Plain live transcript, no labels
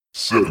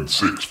7,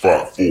 6,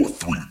 5, 4,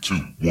 3, 2,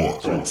 1.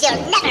 You'll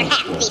never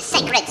have the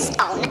sacred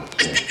stone.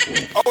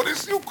 Oh,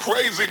 this you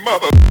crazy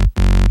mother.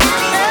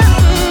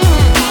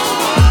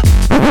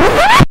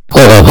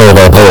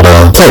 Hold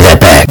on. Take that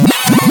back.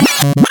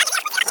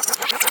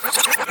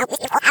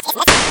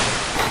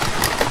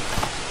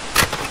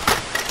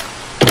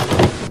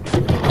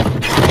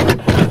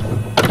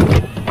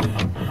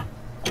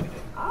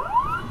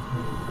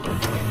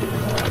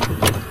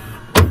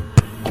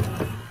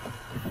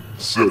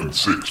 Seven,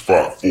 6,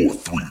 5, 4,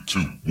 3, 2,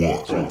 1. You'll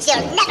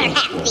never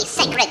have the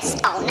sacred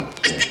stone.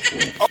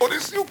 Oh,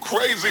 this you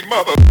crazy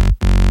mother.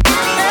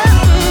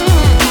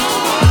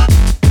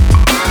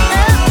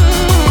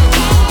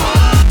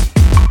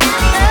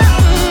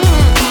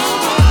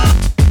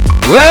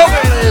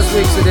 Welcome to this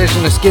week's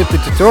edition of Skip the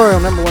Tutorial,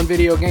 number one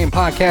video game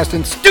podcast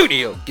in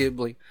Studio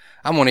Ghibli.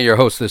 I'm one of your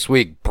hosts this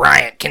week,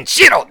 Bryant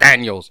Kenshiro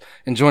Daniels,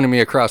 and joining me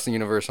across the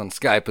universe on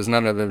Skype is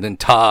none other than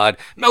Todd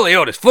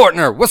Meliodas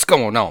Fortner. What's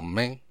going on,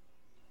 man?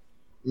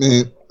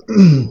 Man,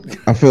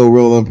 I feel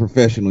real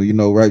unprofessional. You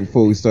know, right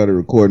before we started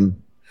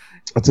recording,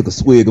 I took a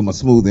swig of my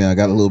smoothie and I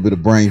got a little bit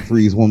of brain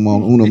freeze,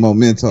 uno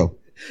momento.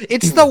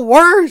 It's the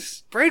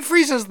worst. Brain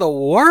freeze is the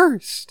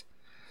worst.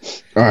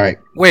 All right.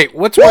 Wait,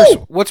 what's worse?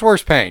 What's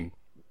worse pain?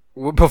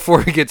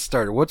 Before we get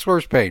started, what's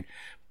worse pain?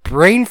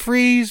 Brain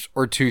freeze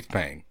or tooth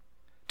pain?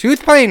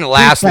 Tooth pain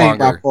lasts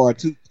longer.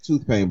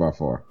 Tooth pain by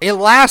far. It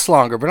lasts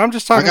longer, but I'm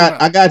just talking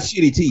I got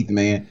shitty teeth,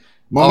 man.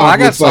 My mouth I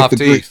got looks like soft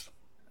teeth.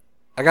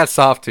 I got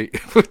soft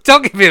teeth.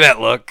 Don't give me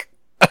that look.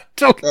 I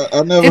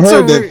never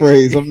heard that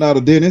phrase. I'm not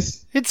a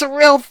dentist. It's a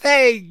real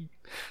thing.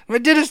 My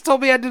dentist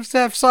told me I had to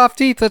have soft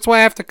teeth. That's why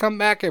I have to come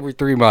back every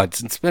 3 months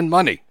and spend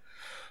money.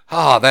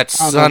 Oh, that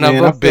son of a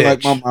I feel bitch.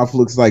 like my mouth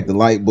looks like the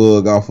light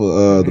bug off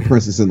of The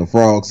Princess and the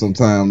Frog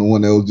sometime. The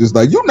one that was just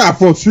like, "You're not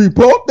from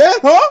Shreveport, that,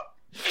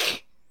 huh?"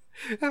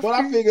 But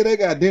I figure they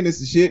got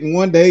dentists and shit, and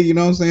one day, you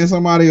know what I'm saying,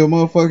 somebody will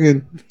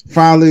motherfucking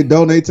finally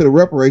donate to the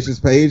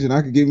reparations page, and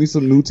I could get me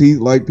some new teeth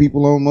like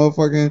people on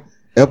motherfucking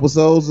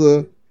episodes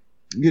of,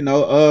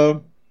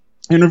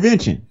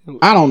 Intervention.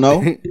 I don't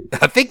know.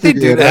 I think they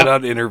do that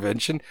on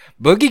Intervention.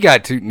 Boogie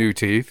got 2 new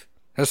teeth.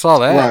 I saw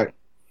that. Right.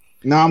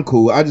 No, I'm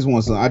cool. I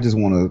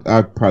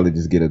probably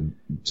just get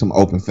some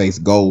open face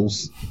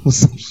goals or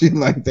some shit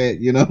like that.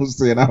 You know what I'm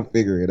saying? I'll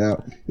figure it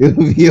out.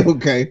 It'll be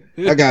okay.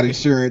 I got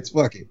insurance.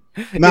 Fuck it.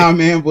 Nah,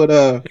 man, but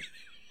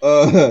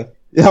I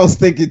was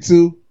thinking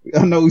too.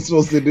 I know we're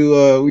supposed to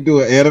do we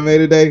do an anime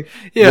today.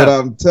 Yeah. But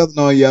I'm telling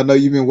on you, I know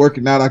you've been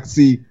working out. I can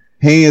see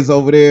hands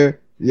over there.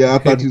 Yeah, I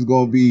thought you was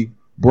gonna be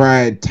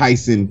Brian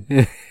Tyson.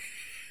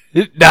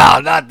 No,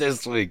 not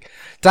this week.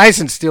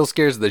 Tyson still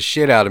scares the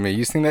shit out of me.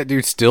 You seen that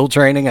dude still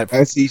training at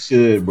As he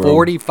should, bro.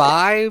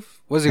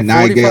 45? Was he 45? And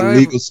now he got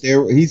legal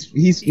steroids.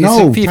 He's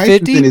no, in Tyson's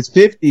 50? in his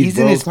 50s, He's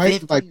bro. in his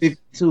Tyson's 50s. like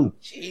 52.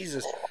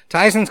 Jesus.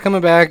 Tyson's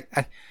coming back.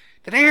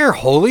 Did I hear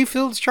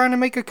Holyfield's trying to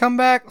make a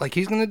comeback? Like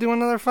he's going to do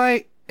another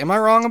fight? Am I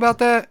wrong about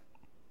that?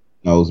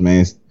 Knows,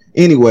 man.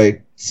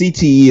 Anyway,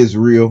 CTE is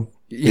real.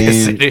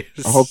 Yes, and it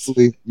is.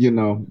 Hopefully,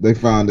 they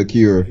found a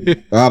cure.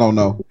 I don't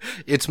know.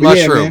 It's But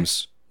yeah,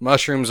 mushrooms.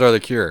 Mushrooms are the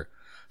cure.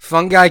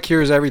 Fungi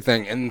cures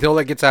everything until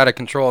it gets out of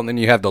control, and then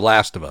you have The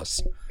Last of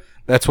Us.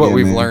 That's what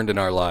we've learned in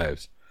our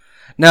lives.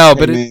 No,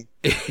 but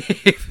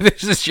if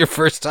this is your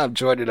first time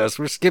joining us,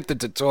 we're Skip the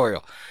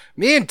Tutorial.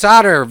 Me and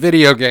Todd are a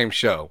video game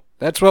show.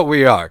 That's what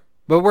we are.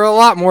 But we're a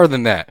lot more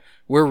than that.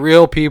 We're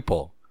real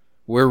people.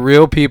 We're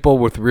real people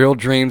with real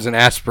dreams and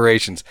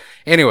aspirations.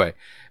 Anyway,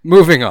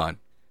 moving on.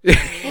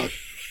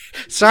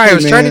 Sorry, I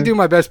was trying to do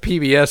my best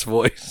PBS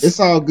voice. It's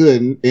all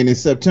good, and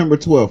it's September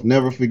 12th.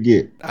 Never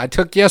forget. I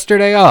took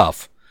yesterday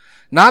off.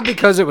 Not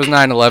because it was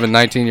 9/11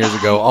 19 years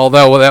ago,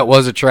 although that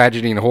was a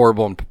tragedy and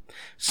horrible and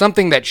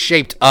something that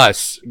shaped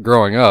us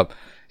growing up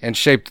and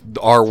shaped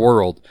our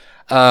world.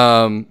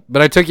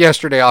 But I took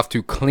yesterday off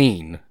to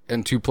clean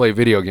and to play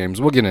video games.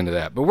 We'll get into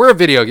that. But we're a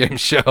video game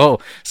show.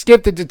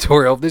 Skip the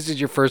tutorial. If this is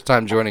your first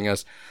time joining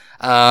us,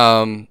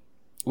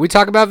 we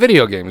talk about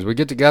video games. We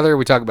get together.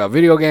 We talk about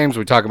video games.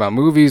 We talk about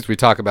movies. We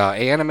talk about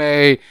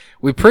anime.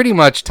 We pretty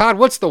much, Todd,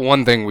 what's the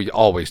one thing we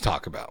always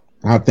talk about?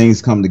 How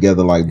things come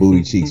together like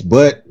booty cheeks,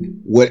 but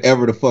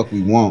whatever the fuck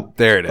we want.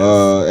 There it is.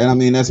 And I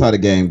mean, that's how the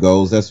game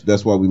goes.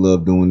 That's why we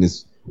love doing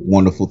this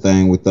wonderful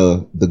thing with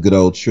the good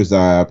old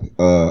Tribe.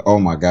 Oh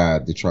my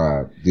God, the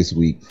Tribe this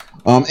week.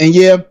 And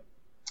yeah,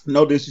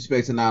 no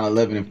disrespect to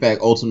 9/11. In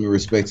fact, ultimate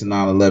respect to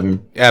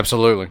 9/11.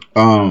 Absolutely.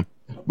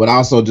 But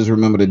also just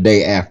remember the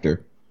day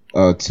after,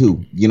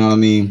 too. You know what I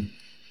mean?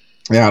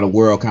 How the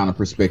world kind of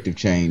perspective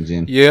change,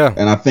 and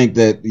I think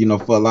that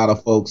for a lot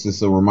of folks,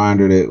 it's a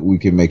reminder that we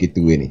can make it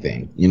through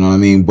anything. You know what I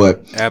mean?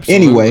 But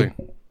absolutely.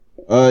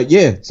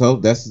 Anyway, so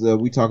that's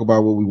we talk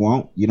about what we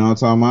want. You know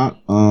what I'm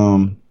talking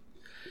about?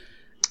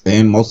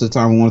 And most of the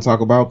time we want to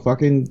talk about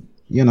fucking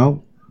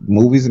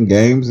movies and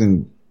games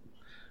and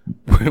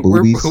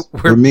movies.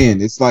 We're men.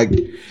 It's like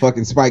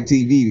fucking Spike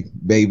TV,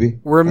 baby.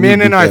 We're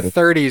men in our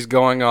 30s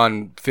going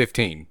on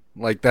 15.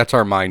 Like that's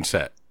our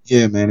mindset.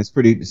 Yeah, man, it's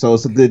pretty. So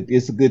it's a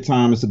good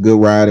time. It's a good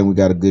ride, and we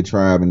got a good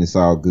tribe, and it's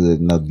all good.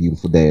 Another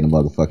beautiful day in the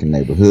motherfucking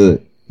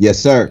neighborhood. Yes,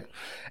 sir.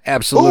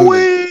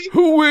 Absolutely.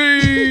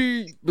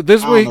 Hooey! But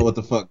this I don't week, know what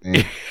the fuck,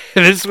 man.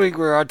 this week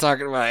we are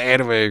talking about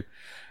anime.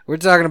 We're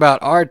talking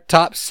about our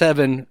top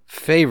 7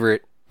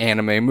 favorite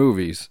anime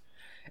movies,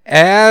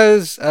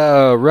 as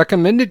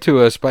recommended to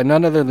us by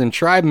none other than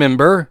tribe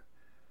member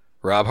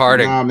Rob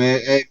Harding. Nah,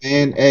 man.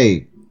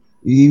 Hey.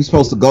 He was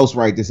supposed to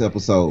ghostwrite this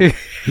episode.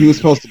 He was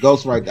supposed to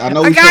ghostwrite. I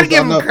know. I gotta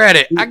give him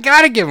credit. I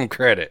gotta give him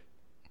credit.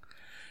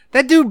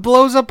 That dude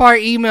blows up our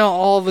email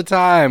all the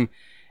time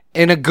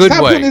in a good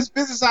Stop way. putting his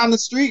business out in the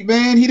street,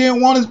 man. He didn't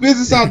want his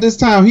business out this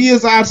time. He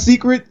is our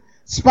secret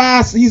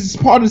spy. He's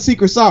part of the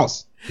secret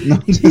sauce. No,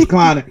 I'm just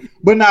clowning.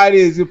 But no, it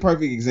is a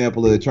perfect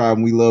example of the tribe.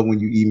 We love when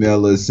you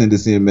email us, send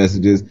us in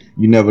messages.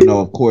 You never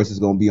know. Of course, it's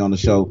gonna be on the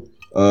show.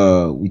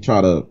 We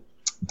try to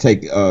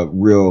take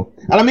real.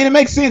 And I mean, it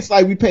makes sense.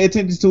 Like we pay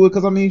attention to it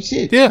because I mean,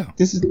 shit. Yeah.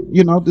 This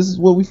is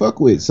what we fuck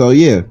with. So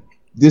yeah,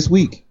 this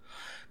week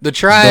The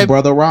tribe, the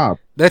brother Rob.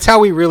 that's how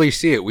we really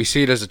see it. We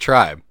see it as a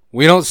tribe.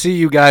 We don't see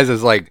you guys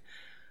as like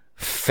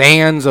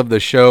fans of the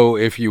show,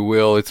 if you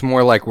will. It's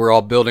more like we're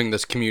all building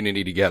this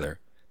community together.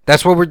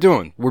 That's what we're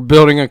doing. We're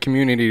building a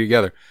community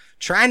together.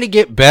 Trying to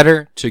get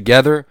better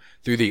together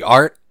through the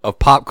art of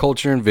pop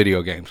culture and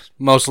video games.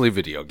 Mostly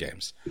video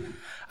games.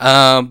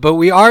 But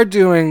we are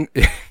doing...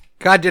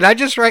 God, did I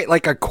just write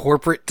like a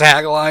corporate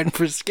tagline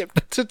for Skip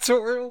the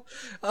Tutorial?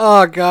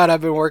 Oh, God,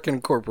 I've been working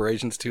in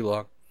corporations too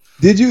long.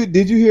 Did you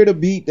hear the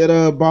beat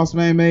that Boss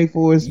Man made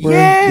for us, bro?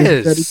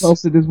 Yes. That he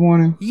posted this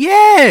morning?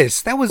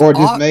 Yes, that was Or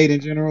just made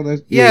in general?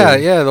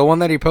 Yeah, the one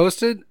that he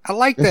posted. I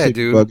like that, shit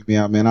dude. Bugged me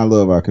out, man. I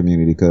love our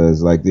community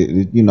because, like,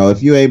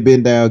 if you ain't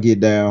been down, get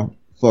down,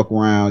 fuck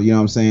around. You know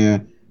what I'm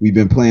saying? We've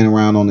been playing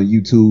around on the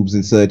YouTubes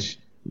and such.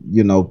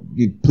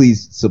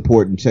 Please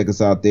support and check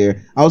us out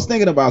there. I was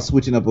thinking about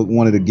switching up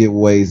one of the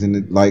giveaways,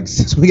 and like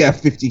since we got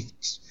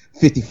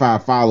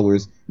 55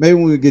 followers, maybe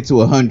when we get to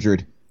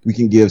 100, we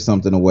can give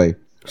something away.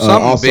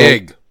 Something also,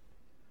 big.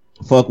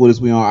 Fuck with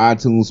us. We on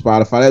iTunes,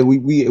 Spotify.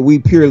 We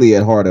purely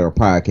at heart are a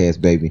podcast,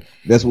 baby.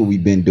 That's what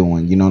we've been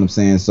doing. You know what I'm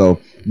saying? So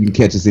you can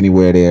catch us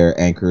anywhere there.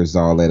 Anchors,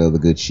 all that other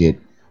good shit.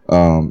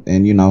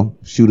 And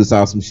shoot us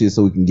out some shit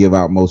so we can give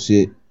out more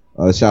shit.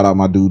 Shout out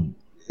my dude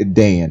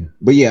Dan.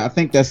 But yeah, I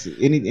think that's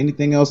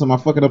anything else. Am I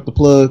fucking up the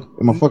plug?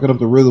 Am I fucking up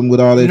the rhythm with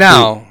all that?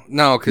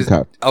 No, because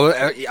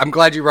Okay. I'm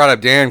glad you brought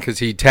up Dan because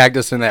he tagged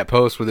us in that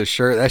post with his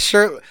shirt. That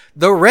shirt,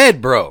 the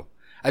red, bro.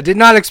 I did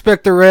not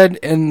expect the red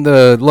and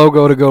the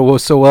logo to go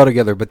so well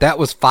together, but that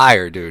was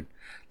fire, dude.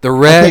 The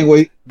red, I can't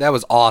wait. that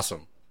was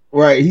awesome.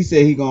 Right, he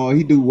said he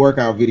do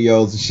workout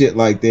videos and shit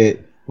like that.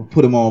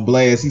 Put him on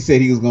blast. He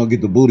said he was gonna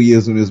get the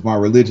Buddhism is my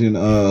religion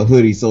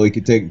hoodie so he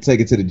could take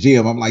it to the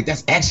gym. I'm like,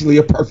 that's actually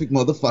a perfect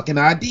motherfucking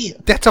idea.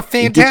 That's a Get you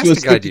a fantastic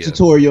Skip the idea.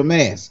 Tutorial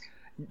mask.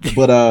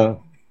 But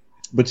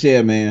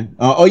yeah, man.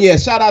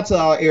 Shout out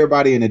to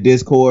everybody in the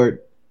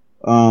Discord.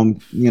 All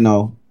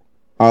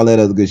that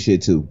other good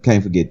shit too.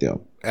 Can't forget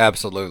them.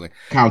 Absolutely.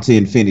 Count to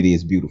Infinity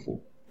is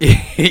beautiful.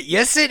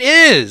 Yes, it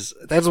is.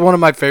 That's one of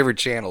my favorite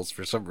channels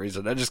for some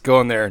reason. I just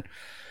go in there and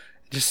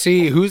just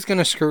see who's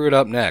gonna screw it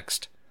up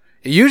next.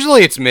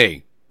 Usually it's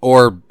me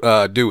or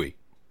Dewey.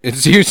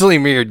 It's usually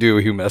me or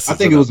Dewey who messes. I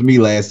think it was me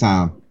last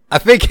time. I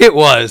think it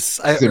was.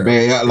 I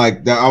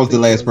was the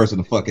last person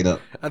to fuck it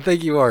up. I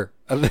think you are.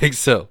 I think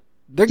so.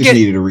 Just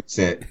needed a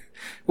reset.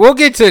 We'll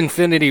get to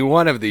infinity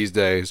one of these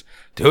days.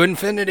 To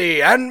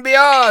infinity and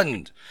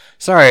beyond.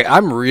 Sorry,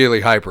 I'm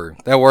really hyper.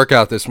 That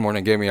workout this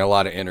morning gave me a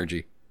lot of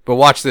energy. But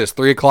watch this.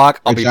 3 o'clock,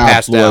 I'll be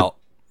passed out.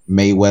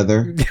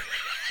 Mayweather.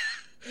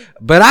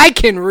 But I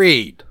can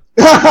read.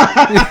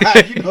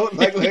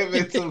 Let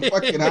me some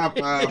fucking high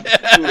five.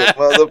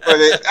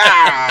 Motherfucker.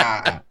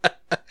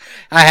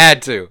 I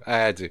had to.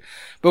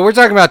 But we're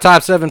talking about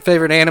top 7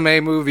 favorite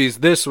anime movies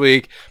this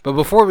week. But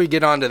before we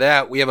get on to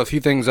that, we have a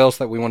few things else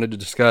that we wanted to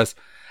discuss.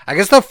 I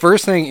guess the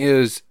first thing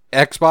is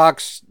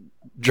Xbox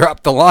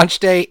dropped the launch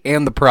date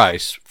and the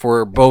price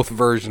for both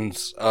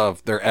versions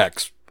of their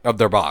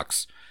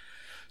box.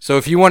 So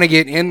if you want to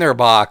get in their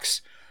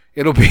box,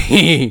 it'll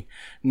be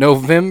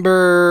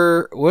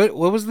November. What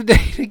was the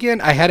date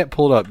again? I had it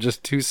pulled up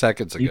just 2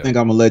 seconds ago. You think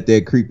I'm gonna let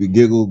that creepy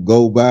giggle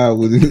go by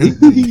with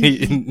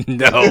it?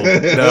 No.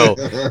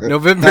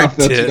 November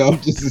 10th.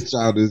 I'm just as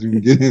childish as you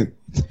can get.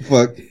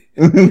 Fuck.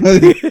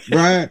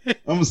 Brian, I'm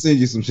gonna send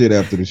you some shit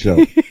after the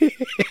show.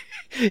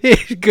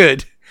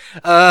 Good.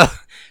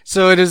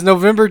 So it is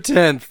November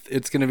 10th.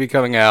 It's going to be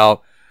coming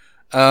out.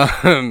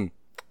 I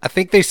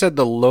think they said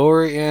the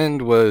lower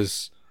end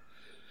was,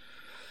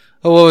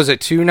 what was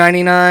it,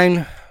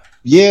 $299?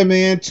 Yeah,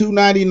 man,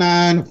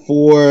 $299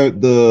 for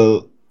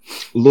the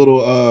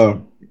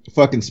little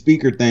fucking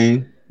speaker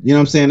thing. You know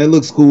what I'm saying? It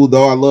looks cool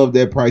though. I love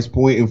that price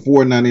point, and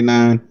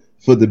 $499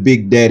 for the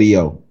big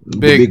daddy-o, the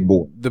big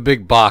boy, the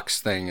big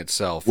box thing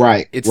itself.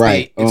 Right. It's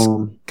right.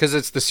 Because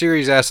it's the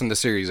Series S and the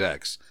Series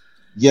X.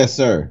 Yes,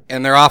 sir.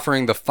 And they're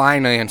offering the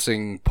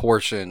financing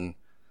portion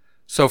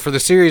So for the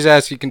Series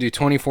S, you can do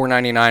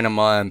 $24.99 a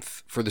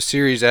month. For the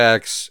Series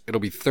X,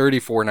 it'll be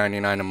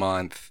 $34.99 a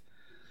month.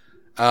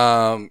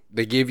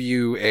 They give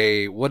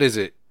you what is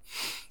it?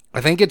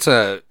 I think it's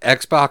a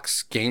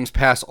Xbox Games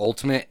Pass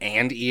Ultimate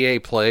and EA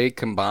Play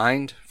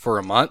combined for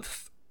a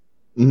month.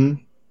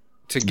 Mm-hmm.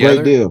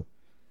 Together. Great deal.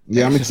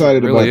 Yeah, I'm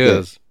excited really about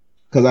is.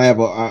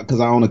 that. Because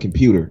I own a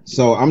computer.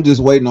 So I'm just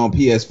waiting on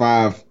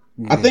PS5.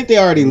 I think they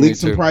already leaked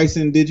some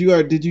pricing. Did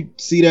you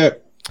see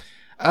that?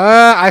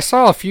 I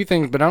saw a few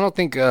things, but I don't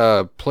think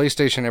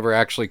PlayStation ever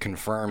actually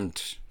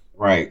confirmed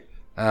right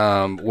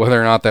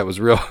whether or not that was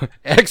real.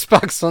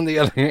 Xbox, on the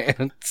other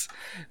hand,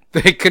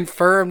 they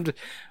confirmed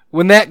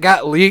when that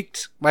got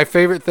leaked. My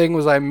favorite thing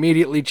was I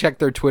immediately checked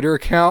their Twitter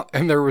account,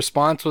 and their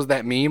response was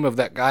that meme of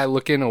that guy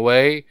looking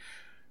away,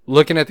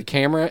 looking at the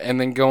camera, and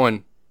then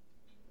going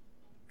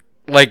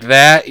like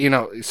that.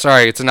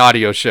 Sorry, it's an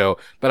audio show,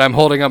 but I'm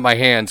holding up my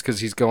hands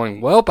because he's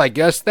going, "Well, I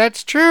guess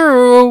that's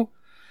true."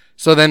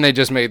 So then they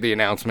just made the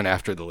announcement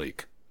after the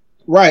leak.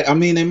 Right. I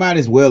mean, they might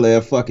as well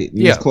have. Fuck it.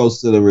 It's close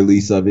to the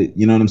release of it.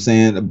 You know what I'm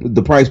saying?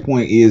 The price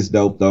point is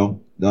dope, though.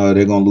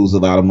 They're going to lose a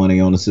lot of money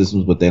on the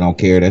systems, but they don't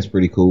care. That's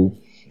pretty cool.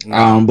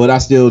 But I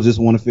still just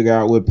want to figure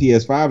out what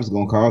PS5 is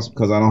going to cost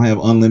because I don't have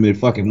unlimited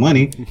fucking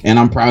money, and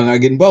I'm probably not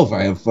getting both.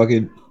 I have a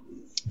fucking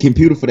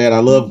computer for that. I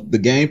love the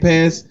Game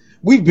Pass.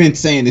 We've been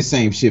saying the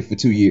same shit for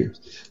 2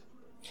 years.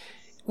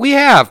 We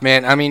have,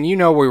 man. I mean,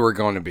 where we're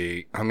going to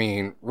be. I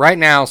mean, right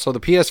now, so the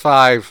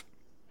PS5,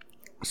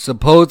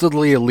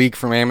 supposedly a leak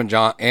from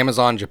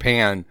Amazon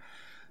Japan,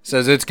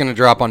 says it's going to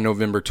drop on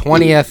November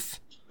 20th.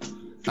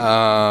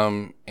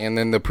 And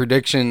then the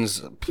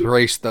predictions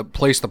place the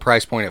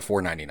price point at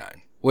 $499,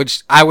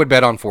 which I would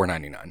bet on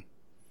 $499.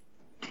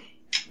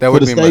 That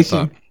would be my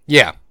thought.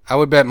 Yeah, I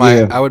would bet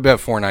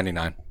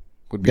 $499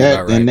 would be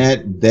about right. And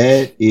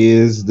that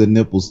is the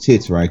nipples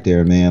tits right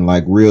there, man.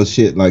 Like real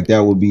shit. Like that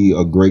would be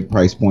a great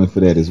price point for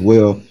that as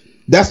well.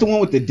 That's the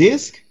one with the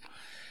disc?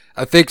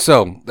 I think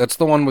so. That's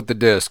the one with the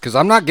disc, because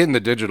I'm not getting the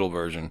digital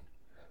version.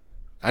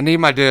 I need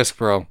my disc,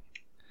 bro.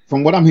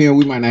 From what I'm hearing,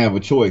 we might not have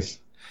a choice.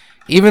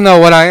 Even though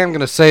what I am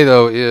going to say,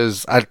 though,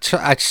 is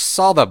I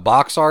saw the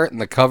box art and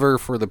the cover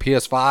for the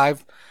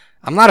PS5.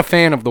 I'm not a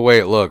fan of the way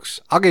it looks.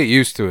 I'll get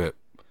used to it.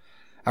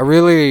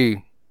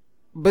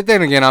 But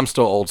then again, I'm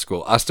still old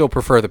school. I still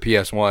prefer the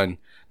PS1.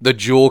 The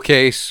jewel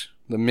case,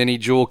 the mini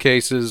jewel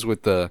cases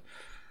with the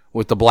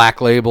black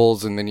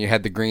labels, and then you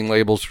had the green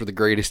labels for the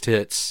greatest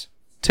hits.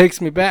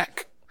 Takes me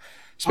back.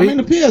 I mean,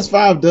 the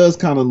PS5 does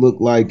kind of look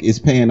like it's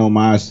paying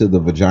homage to the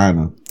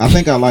vagina. I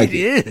think I like it.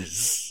 It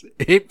is.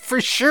 It for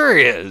sure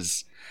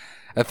is.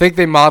 I think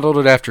they modeled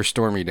it after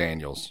Stormy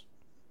Daniels.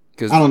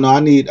 I don't know. I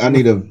need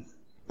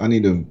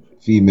a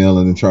female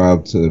in the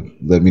tribe to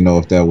let me know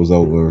if that was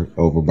over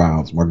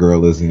bounds. My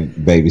girl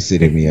isn't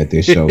babysitting me at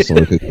this show, so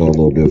it could go a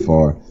little bit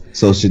far.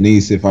 So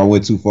Shanice, if I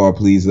went too far,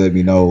 please let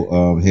me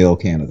know. Hail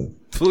Canada.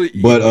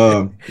 Please.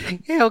 But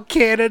Hail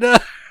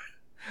Canada.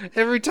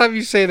 Every time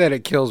you say that,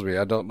 it kills me.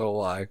 I don't know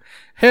why.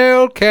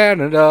 Hail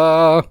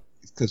Canada.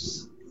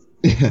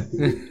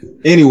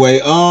 Anyway,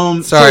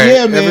 sorry. So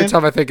yeah, man. Every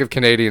time I think of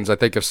Canadians, I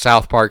think of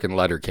South Park and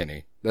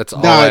Letterkenny. That's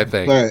all I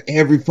think.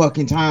 Every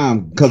fucking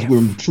time, because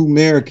we're true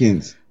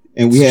Americans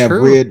and we have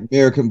red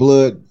American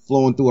blood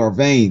flowing through our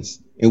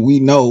veins, and we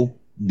know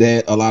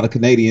that a lot of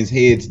Canadians'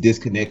 heads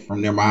disconnect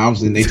from their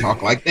mouths and they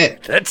talk like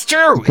that. That's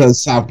true.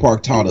 Because South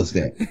Park taught us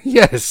that.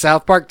 Yes,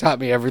 South Park taught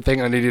me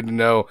everything I needed to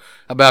know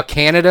about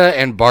Canada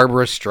and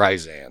Barbara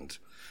Streisand.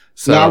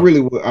 So no,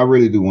 I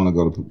really do want to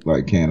go to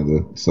like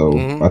Canada. So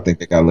I think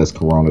they got less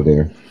corona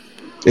there,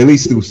 at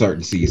least through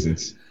certain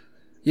seasons.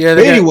 Yeah.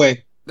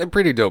 Anyway, they're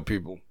pretty dope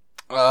people.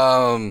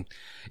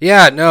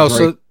 Yeah. No.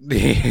 Great.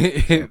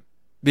 So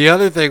the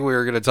other thing we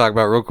were going to talk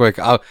about real quick,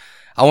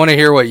 I want to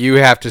hear what you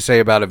have to say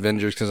about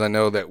Avengers, because I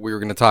know that we were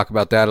going to talk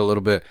about that a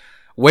little bit.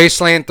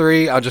 Wasteland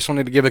 3, I just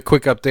wanted to give a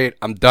quick update.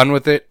 I'm done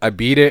with it. I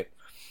beat it.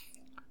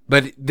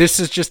 But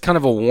this is just kind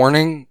of a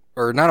warning,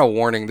 or not a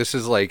warning. This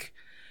is like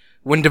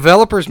when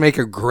developers make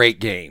a great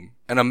game,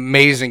 an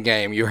amazing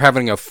game, you're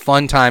having a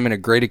fun time and a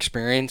great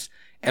experience,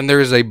 and there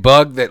is a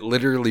bug that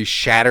literally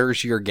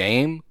shatters your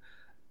game.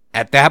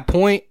 At that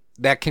point,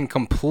 that can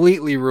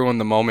completely ruin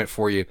the moment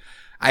for you.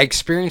 I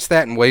experienced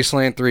that in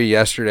Wasteland 3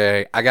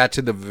 yesterday. I got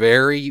to the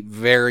very,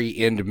 very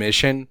end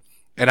mission,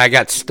 and I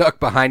got stuck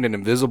behind an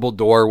invisible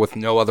door with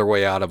no other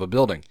way out of a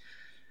building.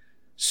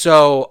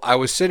 So I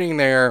was sitting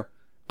there,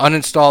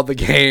 uninstalled the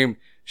game.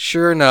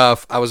 Sure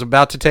enough, I was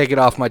about to take it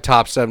off my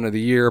top 7 of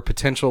the year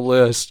potential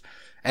list,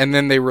 and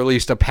then they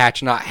released a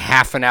patch not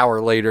half an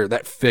hour later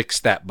that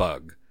fixed that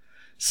bug.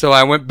 So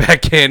I went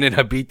back in and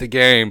I beat the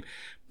game.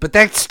 But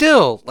that's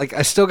still,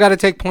 I still got to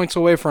take points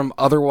away from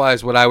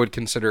otherwise what I would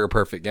consider a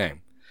perfect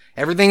game.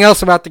 Everything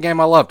else about the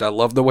game I loved. I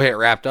loved the way it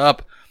wrapped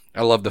up.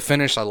 I loved the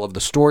finish. I loved the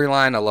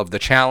storyline. I loved the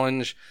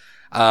challenge.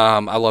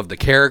 I loved the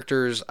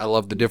characters. I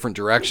loved the different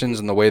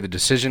directions and the way the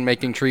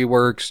decision-making tree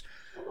works.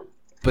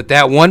 But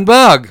that one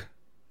bug,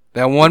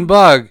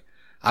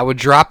 I would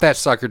drop that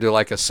sucker to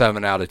like a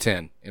 7 out of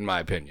 10, in my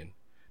opinion.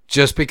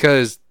 Just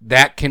because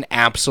that can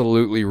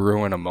absolutely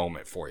ruin a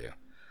moment for you.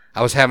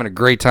 I was having a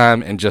great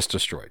time and just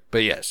destroyed.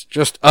 But yes,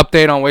 just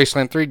update on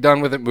Wasteland 3, done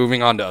with it,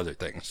 moving on to other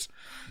things.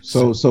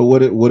 So what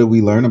did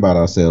we learn about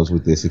ourselves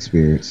with this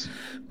experience?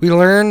 We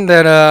learned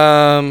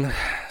that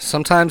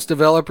sometimes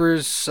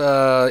developers,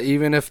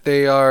 even if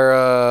they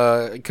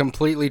are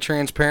completely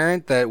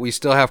transparent, that we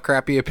still have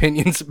crappy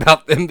opinions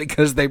about them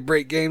because they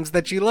break games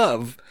that you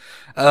love.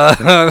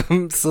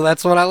 So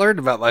that's what I learned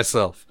about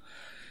myself.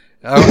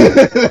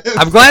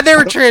 I'm glad they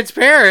were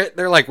transparent.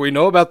 They're like, we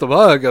know about the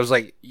bug. I was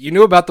like, you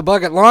knew about the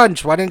bug at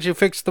launch. Why didn't you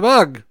fix the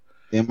bug?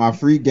 In my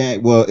free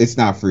game, well, it's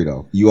not free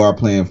though. You are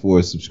playing for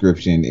a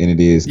subscription, and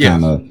it is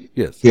kind of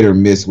hit or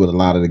miss with a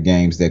lot of the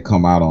games that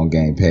come out on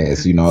Game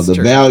Pass. You know, It's the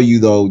true. value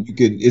though,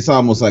 it's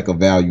almost like a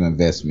value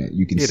investment.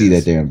 You can It see is.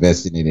 that they're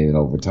investing in it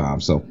over time.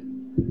 So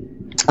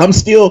I'm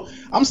still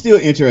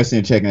interested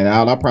in checking it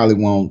out. I probably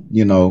won't,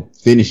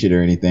 finish it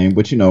or anything,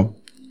 but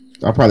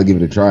I'll probably give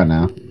it a try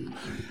now.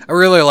 I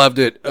really loved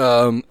it.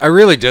 I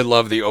really did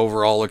love the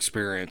overall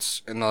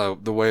experience and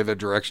the way the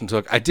direction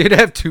took. I did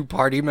have 2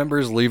 party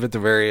members leave at the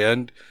very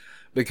end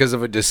because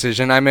of a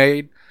decision I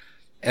made.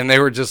 And they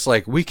were just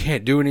like, we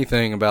can't do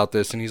anything about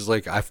this. And he's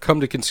like, I've come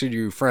to consider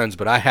you friends,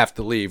 but I have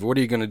to leave. What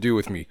are you going to do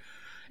with me?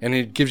 And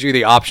it gives you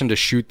the option to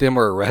shoot them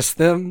or arrest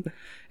them.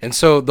 And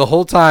so the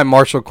whole time,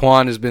 Marshall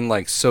Kwan has been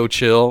like so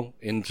chill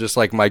and just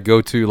like my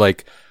go-to,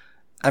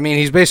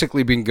 he's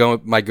basically been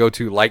my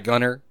go-to light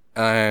gunner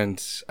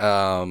and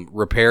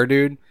repair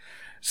dude.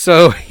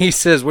 So he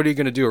says, what are you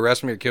going to do,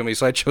 arrest me or kill me?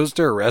 So I chose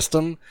to arrest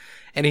him,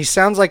 and he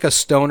sounds like a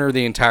stoner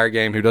the entire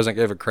game who doesn't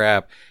give a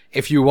crap.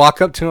 If you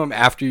walk up to him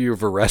after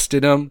you've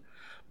arrested him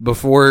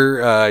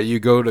before you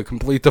go to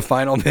complete the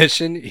final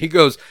mission, he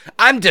goes,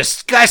 I'm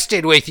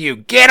disgusted with you,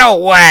 get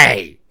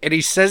away. And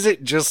he says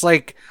it just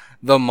like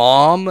the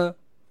mom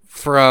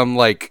from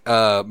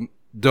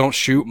Don't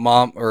Shoot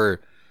Mom,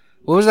 or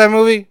what was that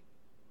movie?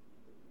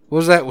 What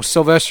was that with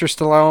Sylvester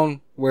Stallone?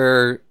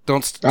 Where I know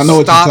what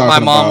you're stop, my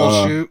talking mom about.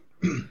 will shoot.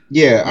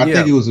 Yeah, I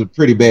think it was a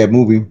pretty bad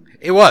movie.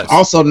 It was.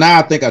 Also, now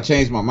I think I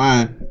changed my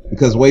mind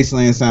because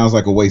Wasteland sounds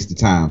like a waste of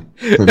time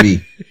for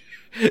me.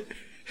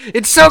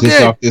 It's so Just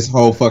good. off this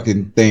whole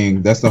fucking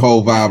thing. That's the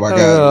whole vibe I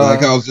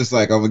got. I was just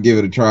like, I'm gonna give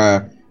it a try,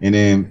 and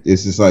then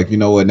it's just like, you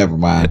know what? Never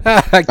mind. I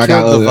I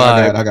killed the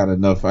vibe. got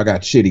enough. I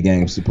got shitty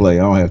games to play.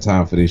 I don't have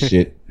time for this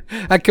shit.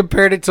 I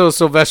compared it to a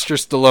Sylvester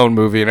Stallone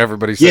movie, and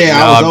everybody said, Yeah,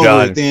 no, I was I'm over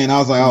done. it then. I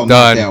was like, oh, Done.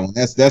 not that one.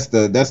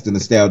 That's the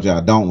nostalgia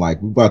I don't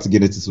like. We're about to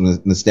get into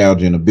some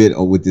nostalgia in a bit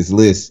with this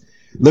list.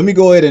 Let me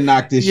go ahead and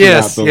knock this shit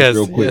out though,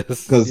 real quick,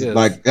 because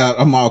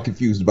I'm all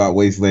confused about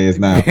Wastelands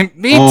now.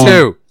 Me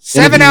too.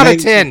 7 you out of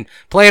made- 10.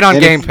 Play it on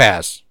and Game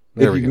Pass.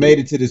 There If we you've go. made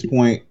it to this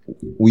point,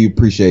 we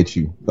appreciate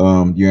you.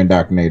 You're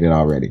indoctrinated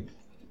already.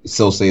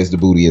 So says the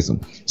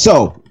Buddhism.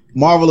 So,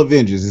 Marvel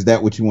Avengers, is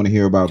that what you want to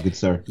hear about, good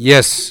sir?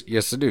 Yes,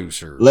 I do,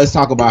 sir. Let's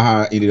talk about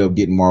how I ended up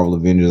getting Marvel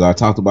Avengers. I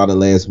talked about it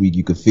last week.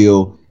 You could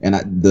feel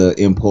the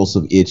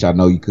impulsive itch. I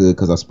know you could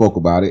because I spoke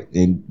about it,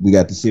 and we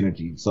got the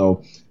synergy.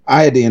 So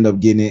I had to end up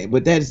getting it,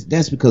 but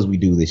that's because we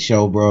do this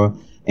show, bro.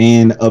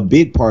 And a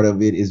big part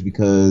of it is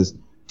because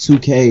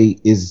 2K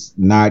is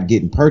not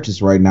getting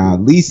purchased right now,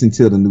 at least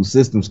until the new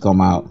systems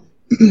come out.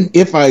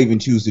 If I even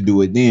choose to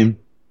do it then.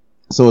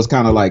 So it's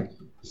kind of like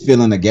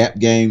filling a gap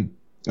game.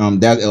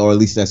 That, or at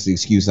least that's the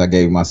excuse I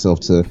gave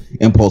myself to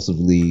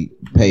impulsively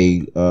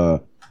pay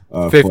for this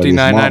Marvel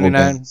 $59.99.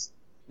 games.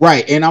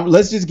 Right, and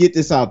let's just get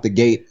this out the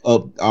gate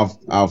off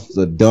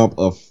the dump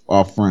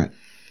off front.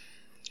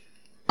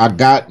 I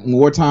got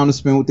more time to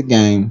spend with the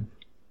game.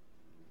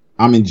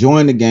 I'm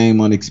enjoying the game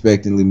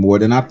unexpectedly more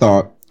than I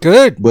thought,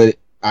 Good. but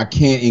I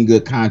can't in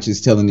good conscience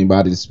tell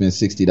anybody to spend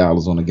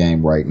 $60 on a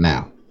game right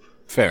now.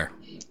 Fair.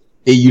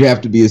 You have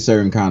to be a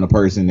certain kind of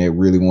person that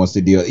really wants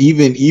to deal.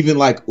 Even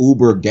like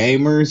Uber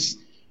gamers,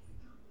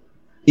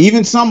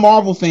 even some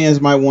Marvel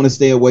fans might want to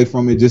stay away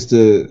from it just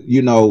to,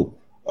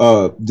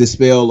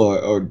 dispel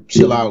or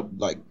chill out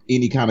like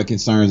any kind of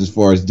concerns as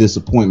far as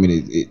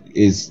disappointment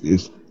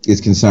is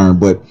concerned.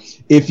 But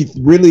if you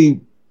really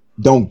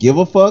don't give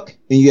a fuck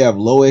and you have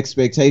low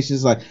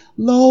expectations, like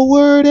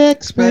lowered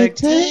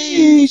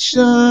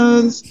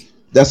expectations,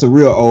 that's a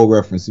real old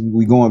reference.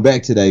 We going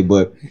back today,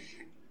 but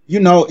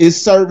it's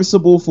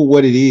serviceable for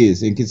what it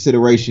is in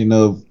consideration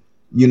of,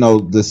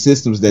 the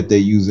systems that they're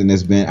using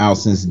that's been out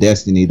since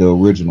Destiny, the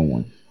original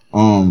one.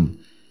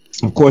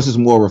 Of course, it's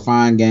more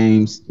refined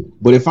games,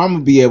 but if I'm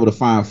gonna be able to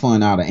find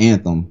fun out of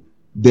Anthem,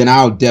 then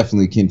I'll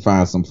definitely can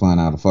find some fun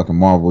out of fucking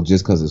Marvel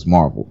just because it's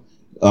Marvel.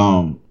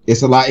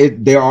 It's a lot.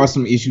 There are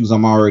some issues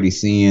I'm already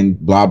seeing.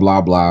 Blah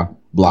blah blah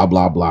blah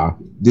blah blah.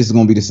 This is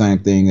gonna be the same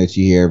thing that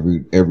you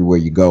hear everywhere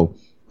you go.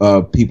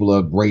 People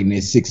are rating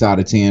it 6 out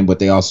of 10, but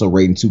they also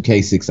rating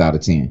 2K 6 out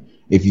of 10.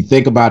 If you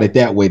think about it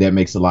that way, that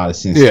makes a lot of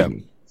sense to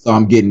me. So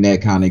I'm getting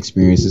that kind of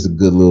experience. It's a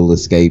good little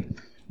escape.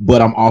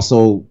 But I'm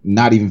also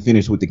not even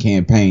finished with the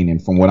campaign.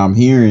 And from what I'm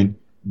hearing,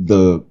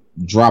 the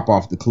drop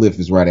off the cliff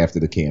is right after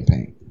the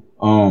campaign.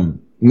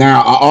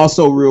 Now, I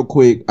also, real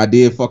quick, I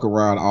did fuck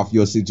around off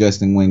your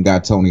suggestion when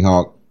got Tony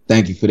Hawk.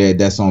 Thank you for that.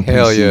 That's on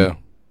Hell PC. yeah.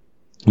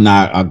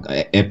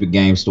 Epic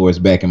Game Store is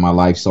back in my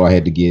life, so I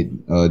had to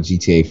get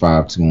GTA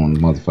 5 2 on the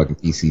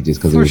motherfucking PC just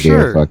because it For was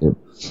sure. there. Fuck it.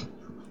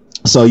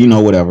 So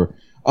whatever.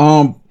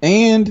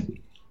 And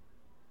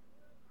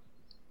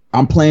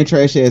I'm playing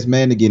trash ass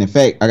Madden again. In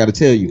fact, I got to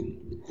tell you,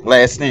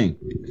 last thing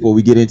before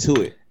we get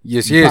into it.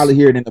 Yes, You yes. probably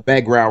hear it in the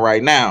background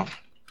right now.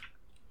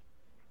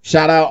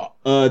 Shout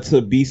out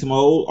to Beast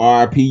Mode,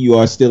 RIP. You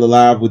are still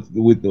alive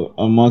with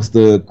amongst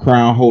the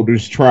Crown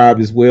Holders tribe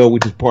as well,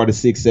 which is part of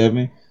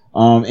 6-7.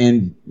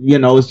 And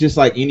it's just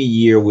like any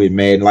year with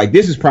Madden. Like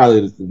this is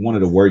probably one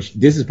of the worst.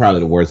 This is probably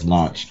the worst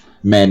launch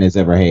Madden has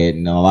ever had. And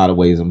in a lot of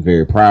ways, I'm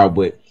very proud.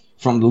 But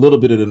from the little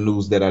bit of the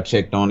news that I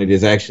checked on, it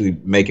is actually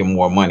making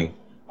more money.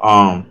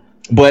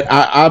 But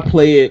I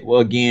play it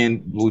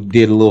again. We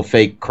did a little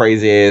fake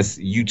crazy ass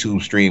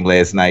YouTube stream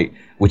last night,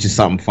 which is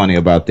something funny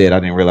about that. I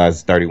didn't realize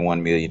it's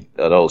 31 million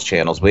of those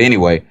channels. But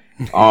anyway,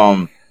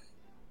 thought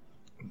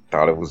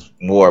it was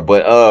more.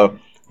 But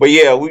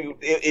yeah,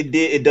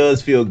 it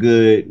does feel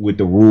good with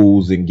the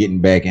rules and getting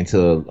back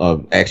into a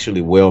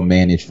actually well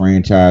managed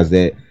franchise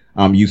that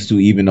I'm used to.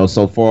 Even though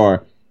so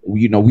far,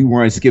 we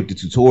weren't skipped the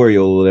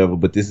tutorial or whatever.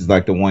 But this is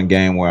like the one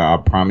game where I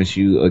promise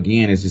you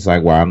again, it's just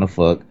like, why in the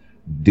fuck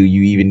do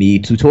you even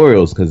need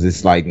tutorials? Because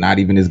it's like not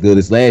even as good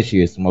as last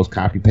year. It's the most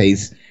copy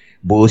paste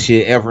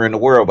bullshit ever in the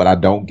world. But I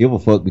don't give a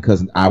fuck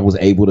because I was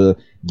able to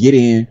get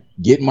in,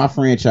 get my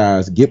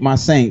franchise, get my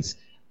Saints.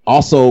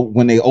 Also,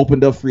 when they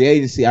opened up free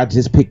agency, I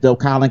just picked up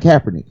Colin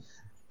Kaepernick.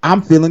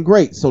 I'm feeling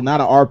great. So now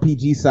the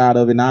RPG side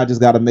of it, now I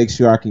just got to make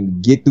sure I can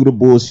get through the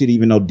bullshit,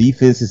 even though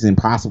defense is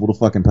impossible to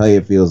fucking play,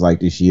 it feels like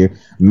this year.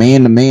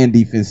 Man-to-man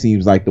defense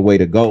seems like the way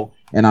to go.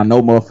 And I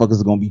know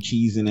motherfuckers are going to be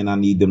cheesing and I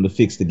need them to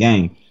fix the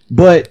game.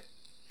 But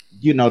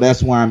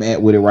that's where I'm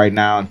at with it right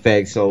now. In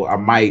fact, so I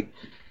might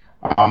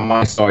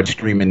start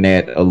streaming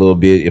that a little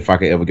bit if I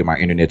could ever get my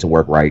internet to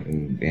work right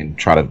and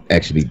try to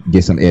actually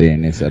get some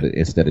editing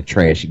instead of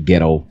trash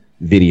ghetto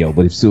video.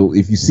 But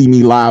if you see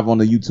me live on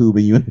the YouTube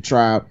and you in the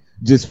tribe,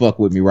 just fuck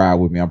with me, ride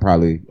with me. I'm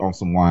probably on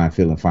some wine,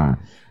 feeling fine.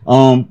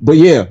 But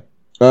yeah.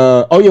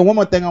 One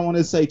more thing I want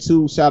to say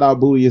too. Shout out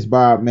Bootius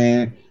Bob,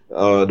 man.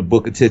 The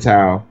Book of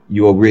Titile,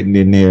 you are written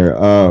in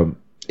there.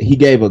 He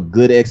gave a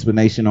good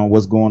explanation on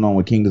what's going on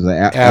with Kingdoms of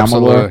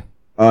Amalur.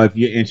 If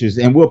you're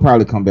interested, and we'll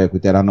probably come back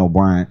with that. I know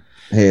Brian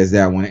has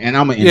that one, and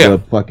I'm gonna end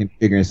up fucking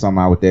figuring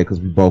something out with that because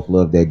we both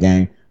love that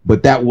game.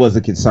 But that was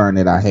a concern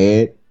that I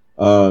had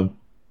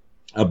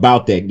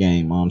about that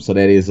game. So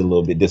that is a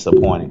little bit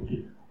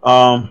disappointing.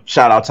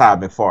 Shout out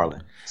Todd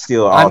McFarlane,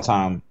 still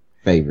all-time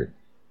favorite.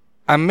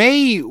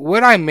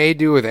 What I may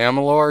do with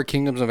Amalur,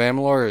 Kingdoms of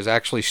Amalur, is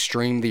actually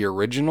stream the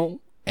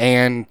original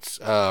and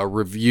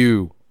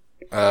review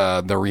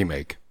the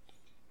remake,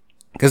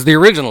 because the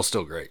original's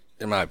still great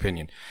in my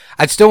opinion.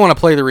 I'd still want to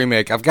play the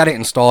remake. I've got it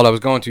installed. I was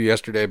going to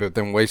yesterday, but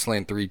then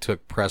Wasteland 3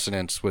 took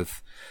precedence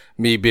with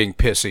me being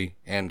pissy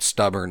and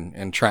stubborn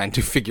and trying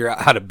to figure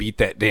out how to beat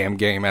that damn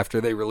game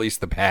after they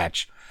released the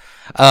patch.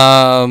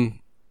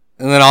 And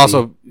then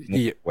also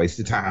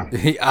waste of time.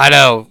 I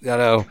know.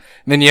 And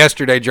then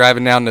yesterday,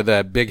 driving down to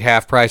the big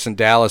half price in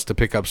Dallas to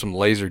pick up some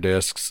laser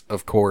discs,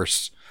 of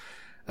course.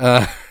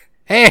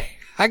 Hey,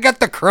 I got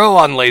the Crow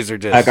on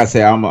Laserdisc. Like I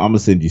said, I'm gonna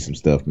send you some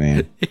stuff,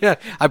 man. Yeah,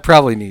 I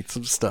probably need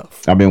some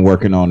stuff. I've been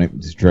working on it.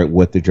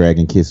 What the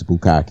Dragon Kiss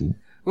Bukaki.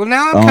 Well,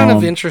 now I'm kind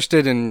of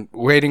interested in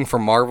waiting for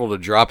Marvel to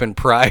drop in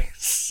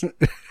price.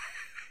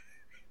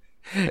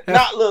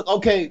 Now, look,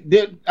 okay.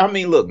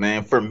 Look,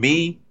 man. For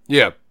me,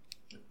 yeah,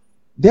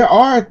 there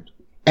are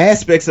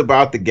aspects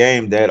about the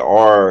game that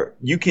are,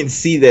 you can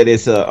see that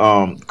it's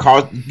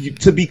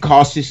to be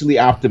cautiously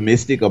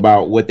optimistic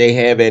about what they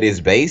have at its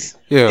base.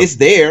 Yeah, it's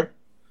there.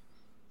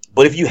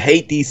 But if you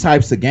hate these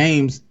types of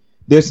games,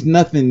 there's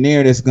nothing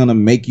there that's going to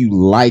make you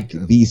like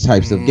these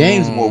types of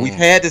games more. We've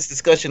had this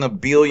discussion a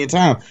billion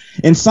times.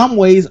 In some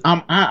ways,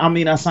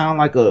 I sound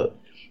like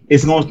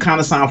it's going to kind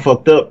of sound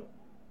fucked up.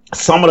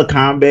 Some of the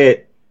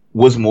combat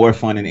was more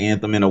fun in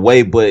Anthem in a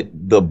way, but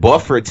the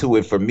buffer to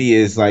it for me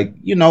is like,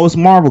 it's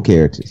Marvel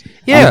characters.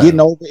 Yeah. I'm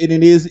getting over it,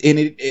 and it is,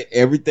 and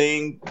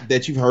everything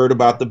that you've heard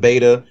about the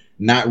beta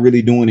not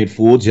really doing it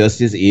full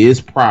justice is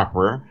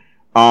proper.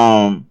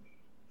 But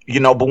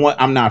what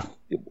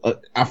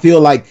I feel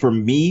like for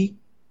me,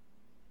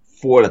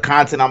 for the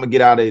content I'm gonna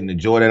get out of it and the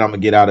joy that I'm gonna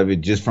get out of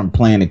it just from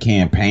playing the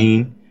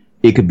campaign,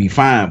 it could be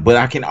fine. But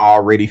I can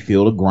already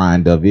feel the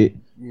grind of it.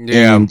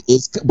 Yeah. And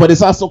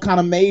it's also kind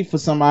of made for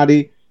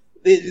somebody.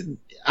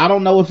 I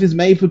don't know if it's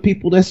made for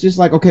people that's just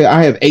like, okay,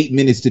 I have 8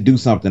 minutes to do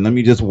something. Let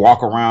me just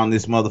walk around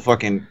this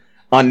motherfucking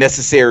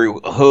unnecessary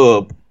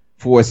hub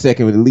for a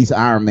second. But at least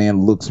Iron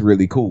Man looks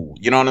really cool.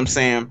 You know what I'm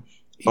saying?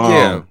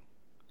 Yeah.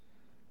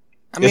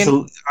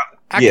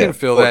 I can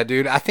feel that,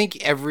 dude. I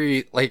think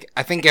every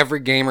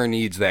gamer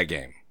needs that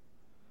game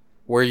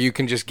where you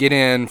can just get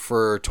in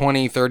for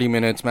 20, 30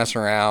 minutes, mess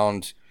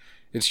around.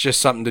 It's just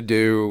something to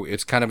do.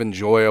 It's kind of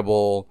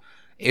enjoyable.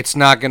 It's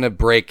not going to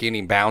break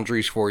any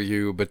boundaries for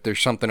you, but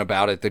there's something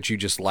about it that you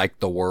just like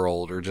the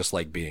world or just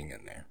like being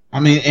in there. I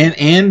mean,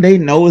 and they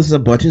know it's a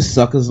bunch of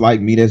suckers like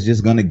me that's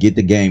just gonna get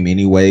the game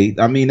anyway.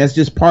 I mean, that's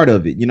just part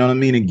of it. You know what I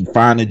mean? And you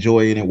find the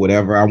joy in it,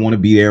 whatever. I want to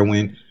be there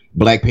when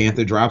Black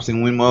Panther drops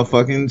and when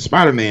motherfucking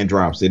Spider-Man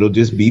drops. It'll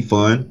just be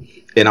fun.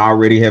 And I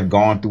already have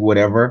gone through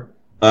whatever.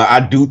 I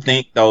do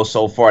think, though,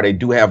 so far they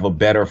do have a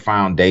better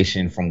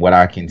foundation from what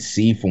I can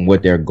see from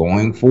what they're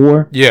going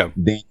for. Yeah.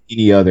 Than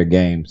any other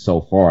game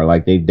so far.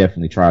 Like, they've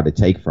definitely tried to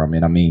take from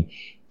it. I mean,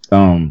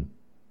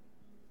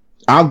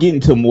 I'll get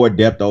into more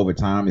depth over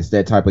time. It's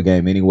that type of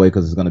game anyway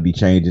because it's going to be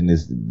changing.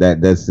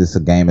 That's just a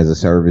game as a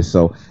service.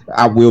 So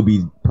I will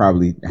be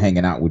probably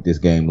hanging out with this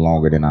game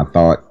longer than I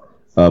thought.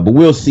 But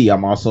we'll see.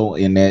 I'm also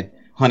in that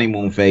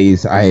honeymoon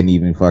phase. I hadn't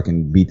even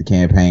fucking beat the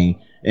campaign.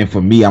 And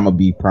for me, I'm going to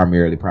be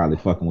primarily probably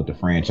fucking with the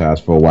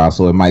franchise for a while.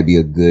 So it might be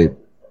a good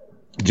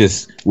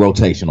just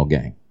rotational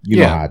game. You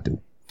know how I do.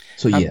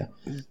 So yeah.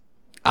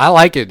 I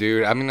like it,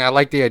 dude. I mean, I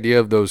like the idea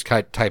of those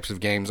types of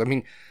games. I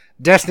mean,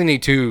 Destiny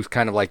 2 is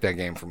kind of like that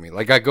game for me.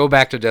 Like, I go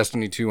back to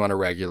Destiny 2 on a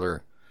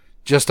regular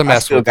just to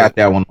mess with it. I still got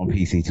that one on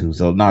PC too.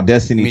 So, no,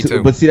 Destiny 2.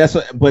 Too. But see, that's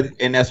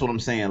what I'm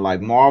saying.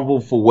 Like,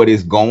 Marvel, for what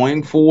it's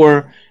going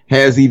for,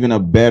 has even a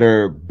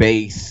better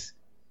base.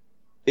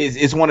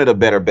 It's one of the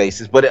better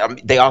bases.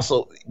 But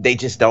they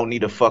just don't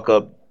need to fuck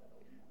up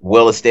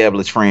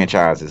well-established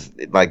franchises.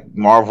 Like,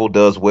 Marvel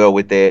does well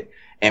with that.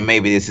 And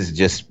maybe this is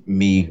just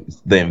me,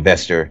 the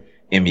investor,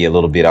 in me a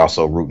little bit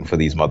also rooting for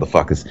these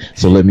motherfuckers.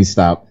 So let me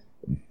stop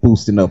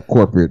boosting up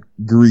corporate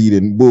greed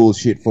and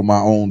bullshit for my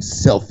own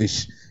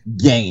selfish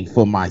gain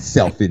for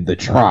myself in the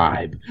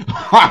tribe.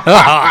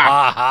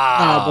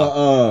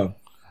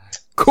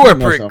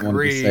 Corporate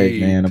greed. To say,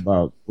 man,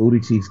 about booty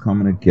cheeks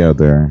coming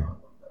together,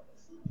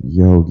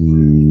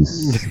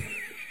 yogis,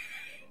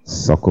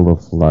 Circle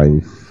of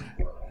Life,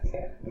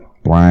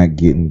 Brian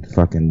getting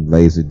fucking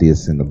laser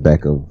discs in the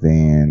back of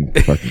van,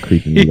 fucking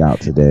creeping me out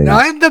today.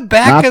 Not in the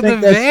back of the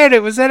van.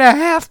 It was at a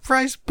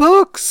half-price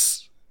Books.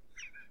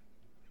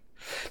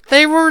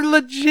 They were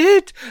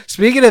legit.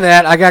 Speaking of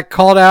that, I got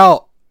called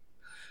out.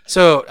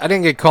 So I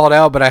didn't get called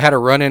out, but I had a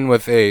run-in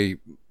with a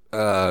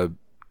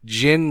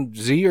Gen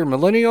Z or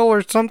millennial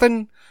or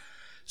something.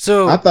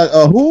 So I thought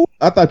who?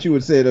 I thought you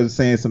would say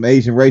saying some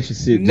Asian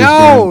racist shit.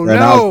 No.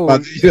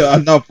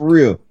 No, for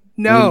real.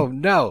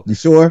 No. You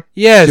sure?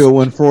 Yes. Sure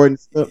wasn't Freud and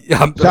stuff?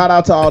 Shout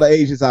out to all the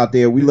Asians out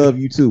there. We love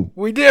you too.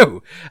 We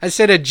do. I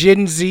said a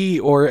Gen Z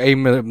or a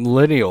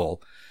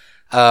millennial.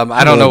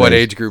 I don't know what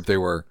age group they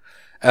were.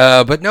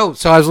 But no,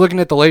 so I was looking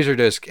at the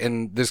Laserdisc,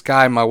 and this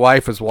guy, my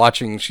wife, was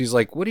watching. She's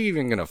like, what are you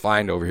even going to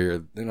find over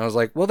here? And I was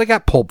like, well, they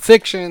got Pulp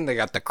Fiction, they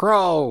got The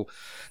Crow,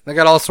 they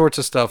got all sorts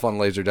of stuff on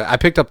Laserdisc. I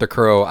picked up The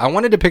Crow. I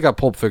wanted to pick up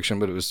Pulp Fiction,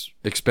 but it was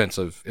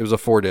expensive. It was a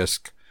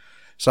 4-disc,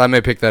 so I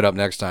may pick that up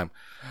next time.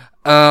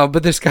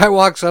 But this guy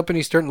walks up, and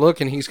he's starting to look,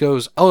 and he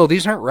goes, oh,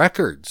 these aren't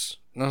records.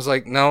 And I was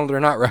like, no,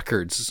 they're not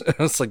records.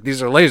 It's like,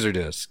 these are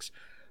Laserdiscs.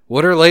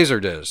 What are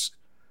Laserdiscs?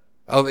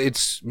 Oh,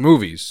 it's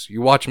movies.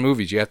 You watch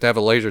movies. You have to have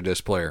a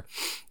Laserdisc player.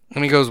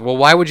 And he goes, well,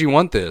 why would you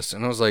want this?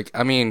 And I was like,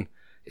 I mean,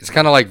 it's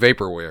kind of like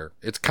vaporware.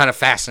 It's kind of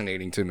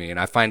fascinating to me, and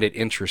I find it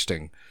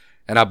interesting.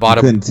 And I bought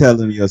it. You couldn't tell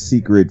him your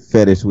secret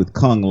fetish with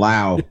Kung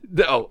Lao.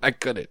 No, I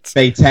couldn't.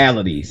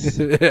 Fatalities.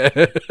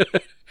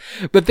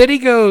 But then he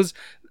goes,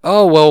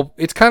 oh, well,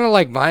 it's kind of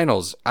like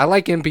vinyls. I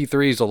like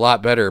MP3s a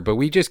lot better, but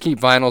we just keep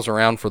vinyls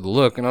around for the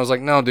look. And I was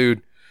like, no,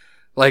 dude.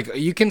 Like,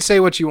 you can say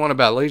what you want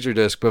about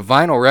Laserdisc, but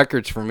vinyl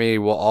records for me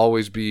will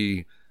always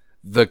be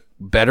the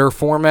better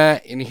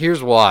format. And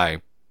here's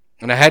why.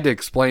 And I had to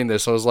explain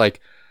this. I was like,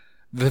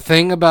 the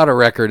thing about a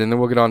record, and then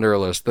we'll get on to our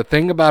list. The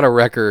thing about a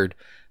record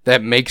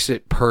that makes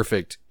it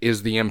perfect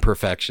is the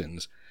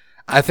imperfections.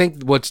 I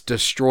think what's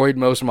destroyed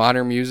most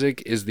modern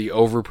music is the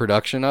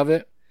overproduction of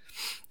it.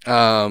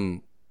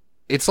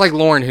 It's like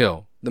Lauryn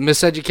Hill. The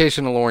Miseducation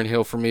of Lauryn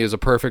Hill for me is a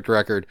perfect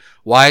record.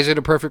 Why is it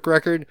a perfect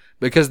record?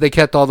 Because they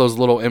kept all those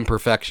little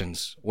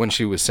imperfections when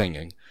she was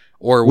singing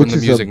or when the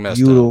music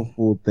messed up. Which is a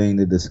beautiful thing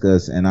to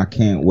discuss, and I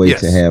can't wait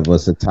to have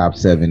us a top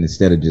 7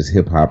 instead of just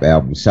hip-hop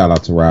albums. Shout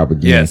out to Rob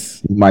again.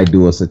 Yes. We might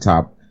do us a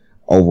top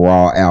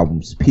overall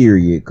albums,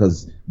 period,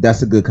 because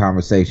that's a good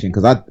conversation.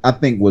 Because I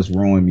think what's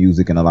ruined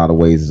music in a lot of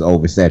ways is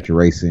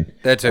oversaturation.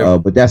 That too.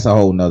 But that's a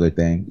whole nother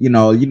thing. You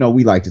know,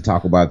 we like to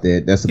talk about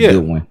that. That's a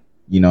good one.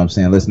 You know what I'm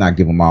saying? Let's not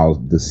give them all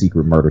the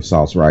secret murder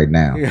sauce right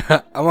now.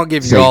 Yeah, I'm going to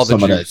give you all the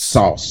juice. Some of that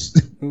sauce.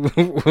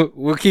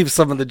 We'll keep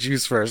some of the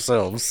juice for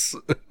ourselves.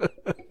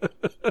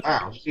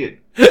 Oh, shit.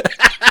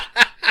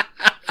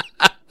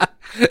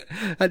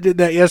 I did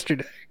that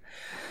yesterday.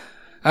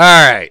 All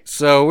right,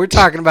 so we're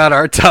talking about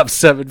our top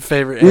 7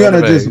 favorite We're animes.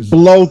 going to just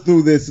blow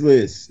through this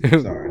list.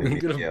 Sorry.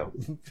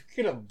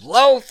 Gonna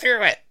blow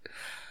through it.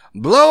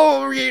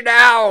 Blow you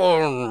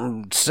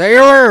down,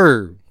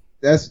 sailor.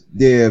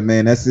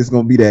 Man. That's just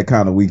gonna be that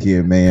kind of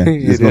weekend, man.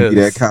 It's gonna be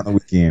that kind of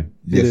weekend.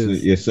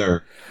 Yes,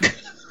 sir.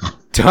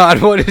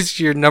 Todd, what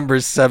is your number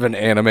 7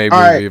 anime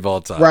movie of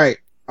all time? Right.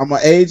 I'm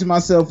gonna age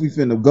myself. We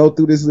finna go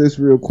through this list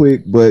real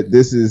quick, but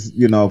this is,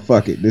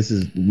 fuck it. This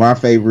is my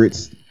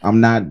favorites. I'm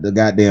not the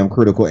goddamn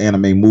critical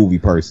anime movie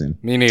person.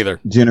 Me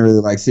neither.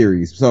 Generally like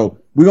series. So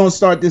We're gonna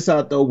start this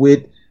out though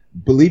with,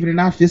 believe it or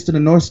not, Fist of the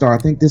North Star. I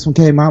think this one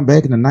came out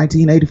back in the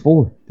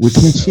 1984 with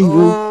Kenshiro.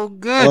 Oh,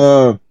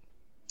 good.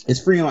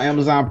 It's free on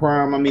Amazon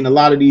Prime. I mean, a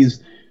lot of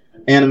these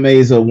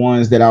animes are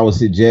ones that I would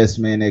suggest,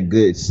 man, that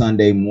good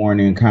Sunday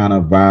morning kind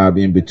of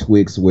vibe in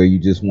betwixt where you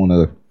just want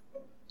to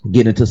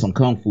get into some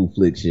kung fu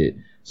flick shit.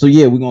 So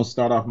yeah, we're gonna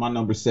start off my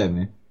number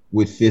 7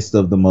 with Fist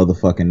of the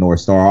motherfucking North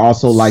Star. I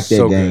also like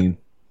that game.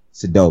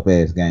 It's a dope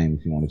ass game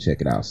if you want to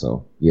check it out.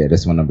 So yeah,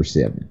 that's my number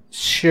 7.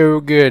 So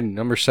good.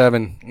 Number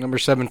 7,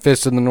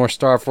 Fist of the North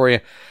Star for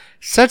you.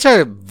 Such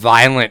a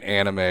violent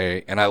anime,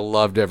 and I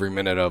loved every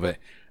minute of it.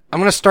 I'm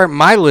going to start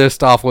my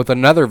list off with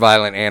another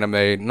violent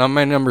anime.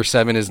 My number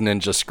 7 is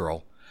Ninja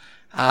Scroll.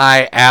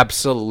 I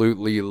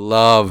absolutely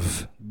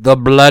love the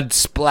blood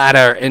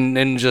splatter in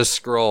Ninja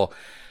Scroll.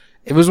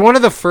 It was one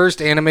of the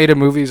first animated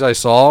movies I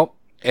saw,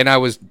 and I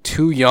was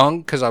too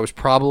young because I was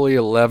probably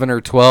 11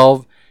 or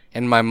 12,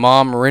 and my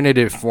mom rented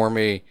it for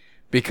me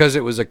because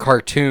it was a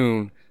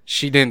cartoon.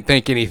 She didn't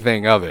think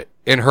anything of it,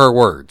 in her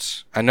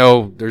words. I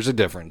know there's a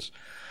difference.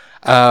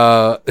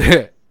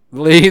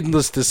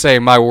 Needless to say,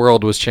 my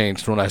world was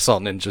changed when I saw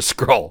Ninja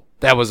Scroll.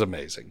 That was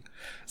amazing.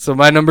 So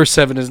my number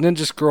 7 is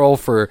Ninja Scroll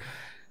for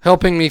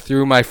helping me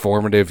through my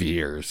formative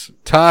years.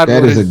 Todd,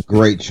 that is a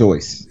great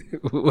choice.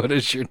 What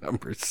is your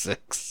number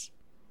 6?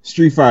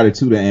 Street Fighter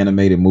 2, the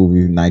animated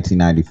movie,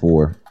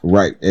 1994.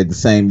 Right at the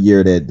same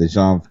year that the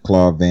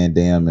Jean-Claude Van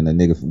Damme and the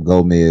nigga from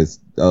Gomez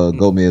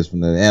from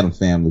the Addams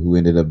Family, who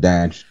ended up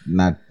dying.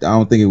 I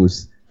don't think it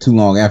was too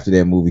long after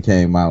that movie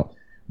came out.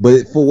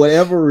 But for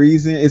whatever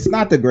reason, it's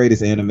not the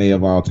greatest anime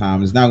of all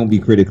time. It's not going to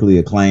be critically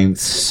acclaimed.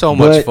 So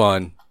much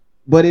fun.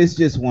 But it's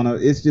just one of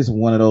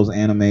those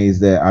animes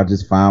that I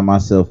just find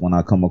myself when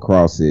I come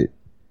across it,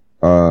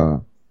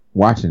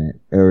 watching it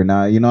every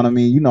night. You know what I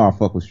mean? You know I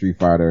fuck with Street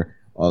Fighter,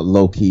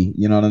 low key.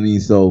 You know what I mean?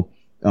 So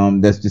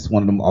that's just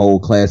one of them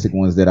old classic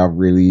ones that I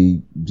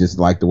really just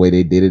like the way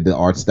they did it. The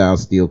art style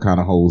still kind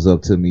of holds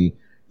up to me,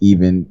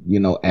 even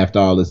after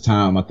all this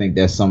time. I think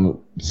that's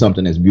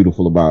something that's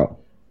beautiful about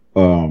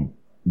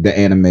the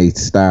anime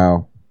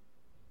style,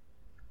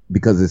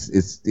 because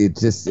it's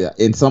just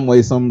in some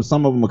ways some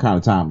of them are kind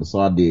of timeless,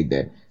 so I dig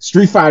that.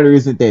 Street Fighter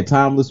isn't that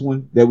timeless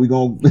one that we're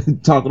gonna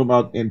talking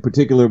about in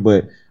particular,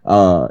 but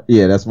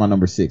yeah, that's my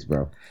number 6,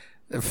 bro.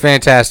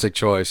 Fantastic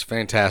choice.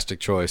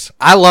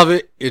 I love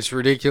it. It's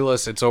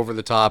ridiculous, it's over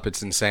the top,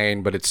 it's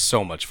insane, but it's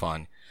so much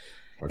fun.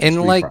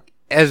 And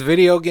as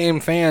video game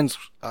fans,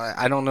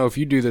 I don't know if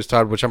you do this,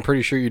 Todd, which I'm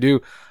pretty sure you do.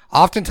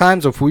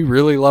 Oftentimes, if we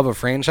really love a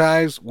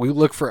franchise, we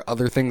look for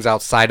other things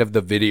outside of the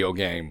video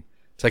game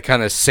to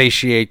kind of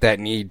satiate that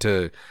need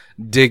to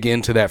dig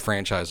into that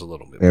franchise a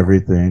little bit.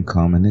 Everything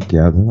coming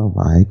together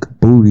like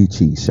booty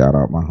cheeks. Shout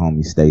out my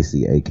homie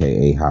Stacy,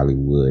 aka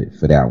Hollywood,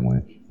 for that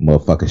one.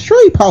 Motherfucker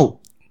Street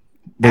Pope.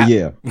 But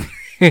yeah.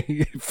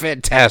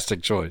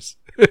 Fantastic choice.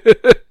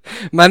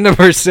 My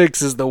number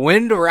 6 is The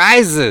Wind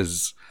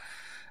Rises.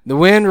 The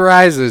Wind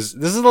Rises.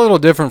 This is a little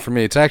different for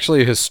me. It's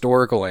actually a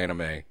historical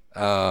anime.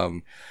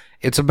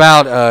 It's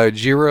about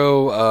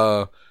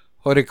Jiro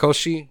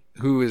Horikoshi,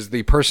 who is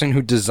the person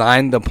who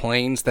designed the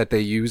planes that they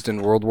used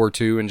in World War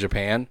II in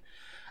Japan.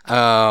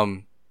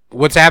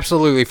 What's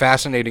absolutely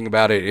fascinating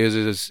about it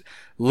is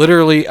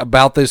literally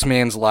about this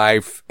man's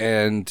life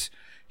and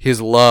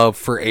his love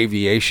for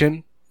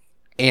aviation,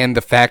 and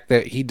the fact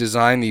that he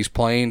designed these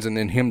planes, and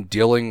then him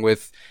dealing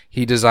with,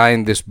 he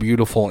designed this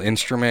beautiful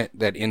instrument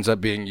that ends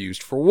up being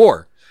used for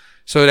war.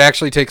 So it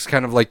actually takes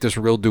kind of like this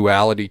real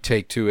duality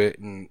take to it,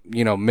 and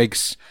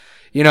makes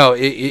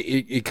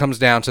it comes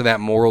down to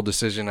that moral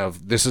decision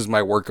of, this is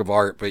my work of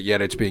art, but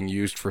yet it's being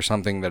used for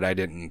something that I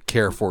didn't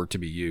care for it to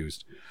be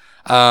used.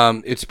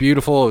 It's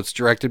beautiful. It's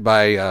directed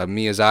by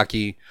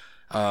Miyazaki,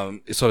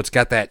 so it's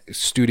got that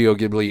Studio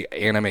Ghibli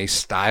anime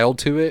style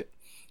to it.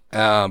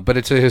 But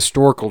it's a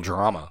historical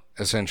drama,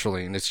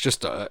 essentially, and it's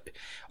just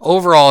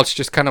overall, it's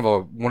just kind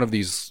of one of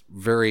these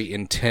very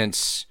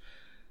intense,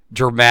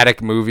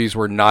 dramatic movies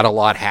where not a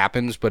lot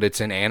happens, but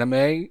it's an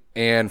anime,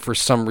 and for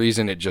some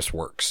reason it just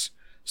works.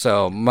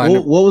 So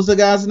what was the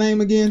guy's name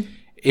again?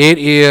 It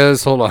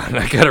is, hold on,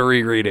 I gotta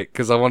reread it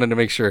because I wanted to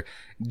make sure.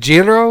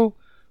 Jiro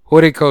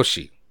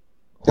Horikoshi.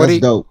 That's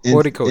dope.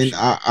 And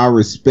I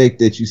respect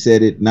that you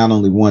said it not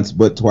only once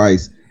but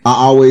twice. I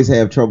always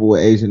have trouble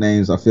with Asian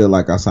names. I feel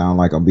like I sound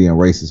like I'm being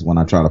racist when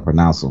I try to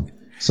pronounce them.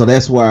 So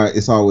that's why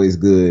it's always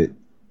good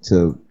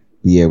to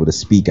be able to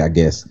speak, I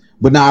guess.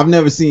 But no, I've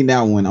never seen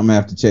that one. I'm gonna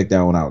have to check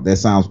that one out. That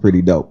sounds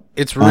pretty dope.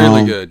 It's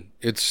really good.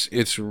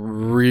 It's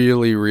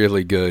really,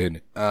 really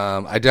good.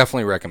 I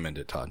definitely recommend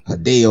it, Todd.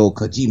 Hideo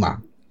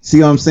Kojima. See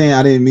what I'm saying?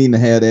 I didn't mean to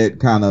have that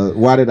kind of.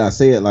 Why did I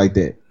say it like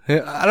that?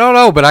 I don't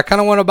know, but I kind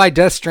of want to buy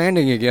Death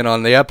Stranding again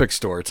on the Epic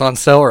Store. It's on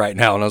sale right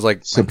now, and I was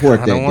like,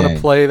 I don't want to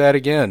play that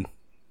again.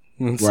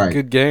 It's a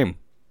good game.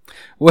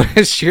 What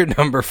is your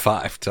number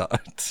 5,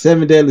 Todd?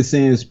 7 Deadly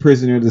Sins,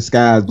 Prisoner of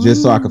Disguise,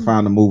 just so I could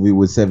find a movie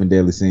with 7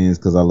 Deadly Sins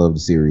because I love the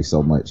series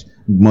so much.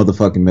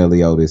 Motherfucking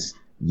Meliodas.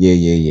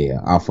 Yeah.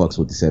 I fucks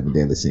with the 7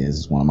 Deadly Sins.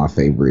 It's one of my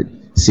favorite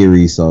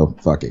series, so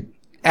fuck it.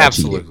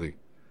 Absolutely.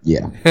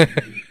 Yeah.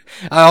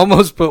 I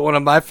almost put one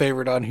of my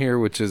favorite on here,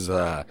 which is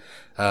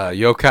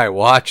Yokai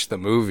Watch, the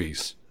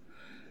movies.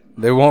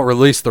 They won't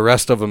release the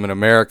rest of them in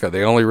America.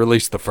 They only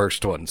release the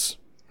first ones.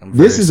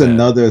 This is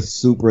another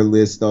super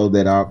list, though,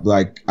 that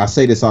I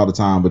say this all the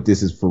time, but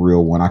this is for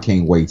real one. I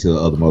can't wait till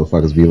other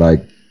motherfuckers be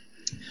like,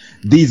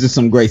 these are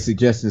some great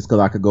suggestions because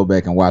I could go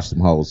back and watch them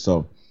hoes.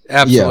 So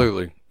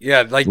absolutely.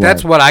 Yeah, like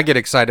that's what I get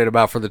excited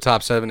about for the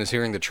top 7 is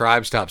hearing the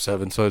Tribe's top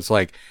 7. So it's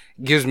like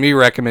gives me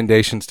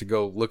recommendations to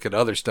go look at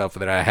other stuff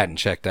that I hadn't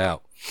checked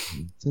out.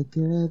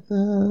 Together.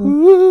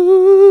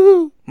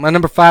 Ooh. My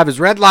number 5 is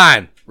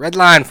Redline.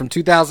 Redline from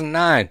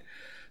 2009.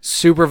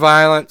 Super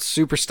violent,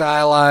 super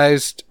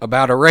stylized,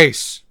 about a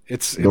race.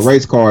 It's the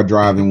race car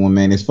driving one,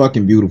 man. It's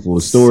fucking beautiful.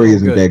 The story so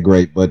isn't good. that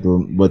great, but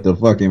the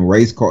fucking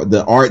race car,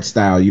 the art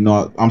style. You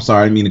know, I'm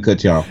sorry, I didn't mean to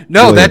cut y'all.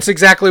 No, that's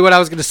exactly what I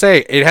was going to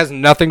say. It has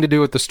nothing to do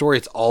with the story.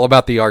 It's all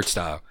about the art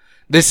style.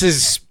 This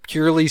is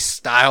purely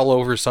style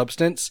over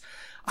substance.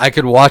 I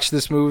could watch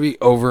this movie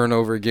over and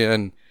over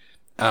again.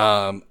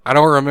 I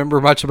don't remember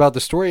much about the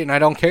story, and I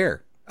don't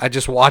care. I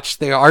just watched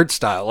the art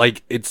style.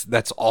 Like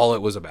that's all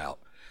it was about.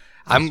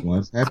 That's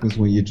what happens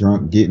when you're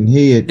drunk getting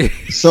head.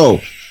 So,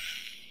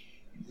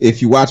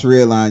 if you watch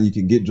Redline, you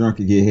can get drunk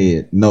and get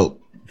head. Note.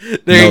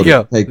 There you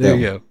go. Take there that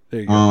you one. go.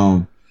 There you go.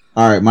 All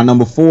right, my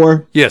number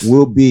 4 Yes.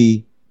 will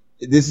be.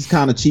 This is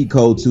kind of cheat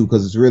code too,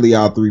 because it's really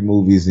all 3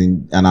 movies,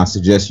 and I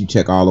suggest you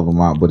check all of them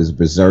out. But it's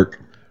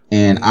Berserk,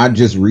 and I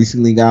just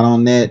recently got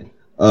on that.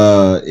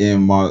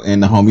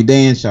 And the homie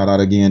Dan, shout out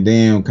again,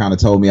 Dan, kind of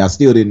told me I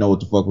still didn't know what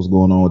the fuck was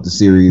going on with the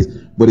series,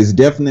 but it's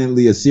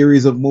definitely a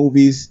series of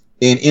movies.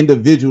 And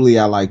individually,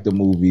 I like the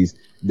movies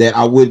that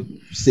I would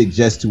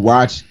suggest to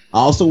watch. I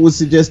also would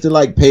suggest to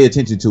like pay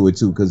attention to it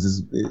too,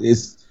 because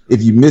it's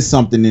if you miss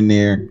something in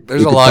there,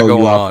 there's a lot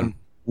going on.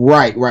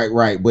 Right.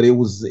 But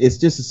it's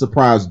just a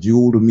surprise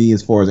jewel to me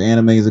as far as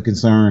animes are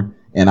concerned,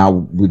 and I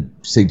would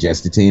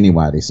suggest it to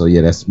anybody. So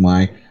yeah, that's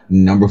my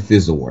number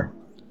 4.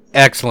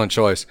 Excellent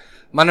choice.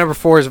 My number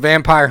 4 is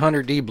Vampire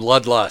Hunter D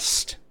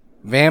Bloodlust.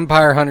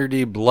 Vampire Hunter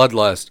D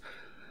Bloodlust.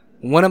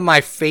 One of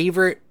my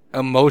favorite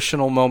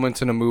emotional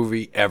moments in a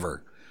movie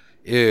ever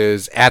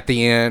is at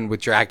the end with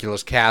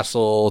Dracula's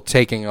castle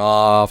taking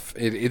off.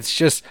 It's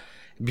just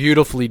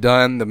beautifully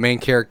done. The main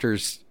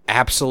character's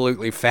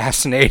absolutely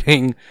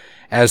fascinating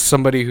as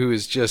somebody who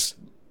is just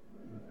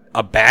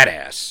a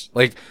badass.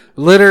 Like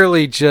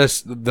literally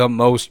just the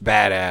most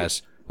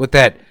badass. With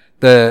that,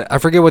 I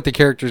forget what the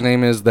character's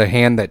name is, the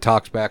hand that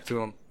talks back to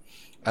him.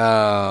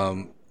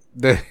 But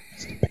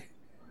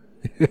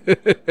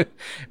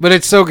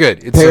it's so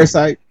good. It's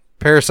Parasite.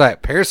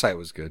 Parasite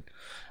was good.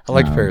 I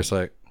liked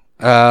Parasite.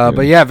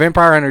 But yeah,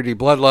 Vampire Hunter D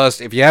Bloodlust.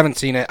 If you haven't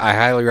seen it, I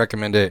highly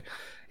recommend it.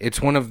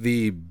 It's one of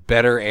the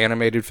better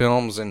animated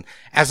films, and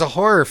as a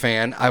horror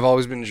fan, I've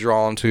always been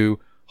drawn to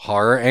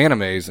horror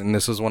animes, and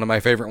this is one of my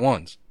favorite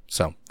ones.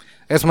 So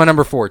that's my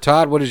number 4.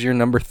 Todd, what is your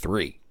number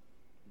 3?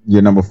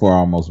 Your number 4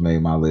 almost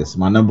made my list.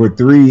 My number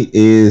 3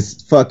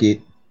 is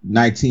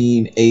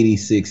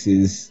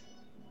 1986's.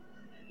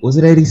 Was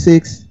it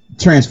 86?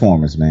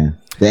 Transformers, man.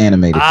 The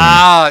animated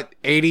film.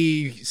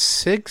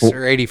 86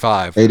 or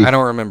 85? I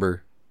don't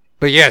remember.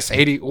 But yes,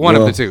 81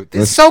 of the two.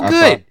 It's so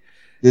good.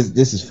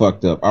 This is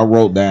fucked up. I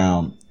wrote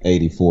down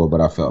 84,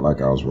 but I felt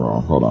like I was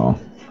wrong. Hold on.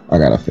 I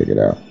gotta figure it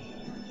out.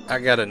 I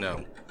gotta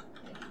know.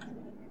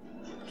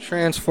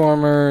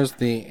 Transformers,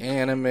 the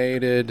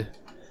animated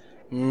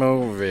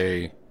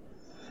movie.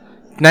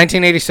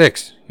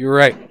 1986. You were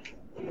right.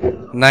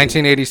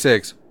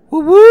 1986. Woo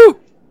woo!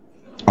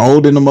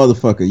 Old in the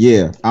motherfucker.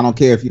 Yeah. I don't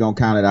care if you don't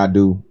count it. I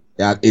do.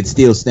 It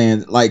still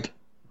stands. Like,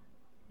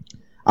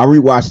 I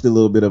rewatched a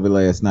little bit of it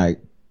last night.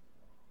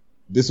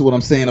 This is what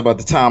I'm saying about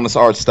the timeless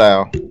art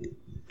style.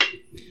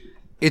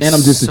 It's and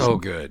I'm just so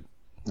good.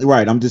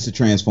 Right. I'm just a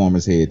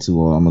Transformers head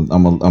too. I'm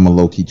a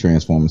low key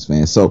Transformers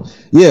fan. So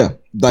yeah,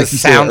 like the you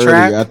soundtrack? said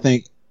earlier, I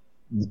think.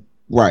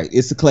 Right.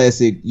 It's a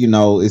classic. You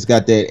know, it's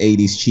got that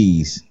 80s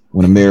cheese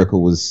when America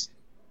was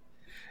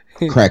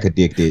crack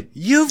addicted.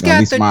 You've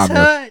got the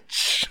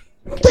touch.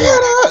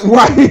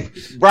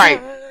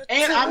 Right.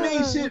 And I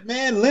mean, shit,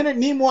 man. Leonard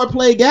Nimoy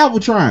played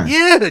Galvatron.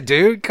 Yeah,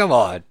 dude. Come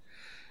on.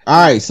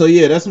 All right. So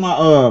yeah, that's my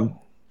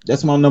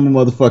number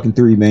motherfucking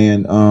 3,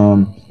 man.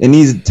 And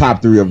these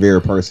top 3 are very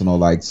personal,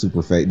 like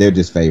super fake. They're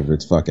just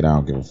favorites. Fuck it, I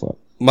don't give a fuck.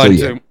 Mine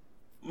too.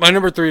 My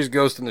number 3 is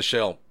Ghost in the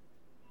Shell.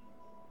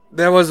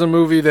 That was a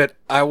movie that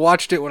I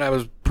watched it when I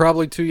was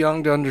probably too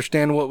young to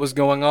understand what was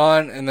going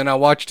on, and then I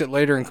watched it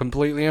later and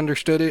completely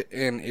understood it,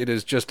 and it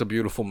is just a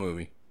beautiful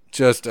movie.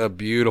 Just a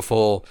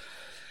beautiful...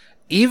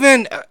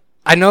 Even...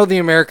 I know the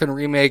American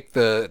remake,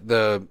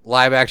 the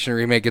live-action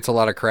remake gets a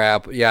lot of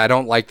crap. Yeah, I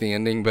don't like the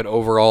ending, but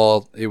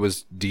overall, it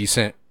was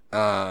decent.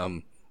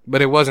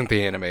 But it wasn't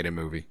the animated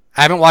movie.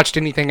 I haven't watched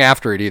anything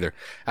after it either.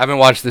 I haven't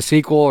watched the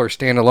sequel or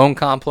Standalone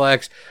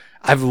Complex.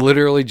 I've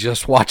literally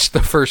just watched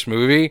the first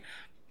movie,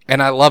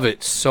 and I love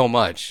it so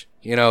much.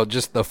 You know,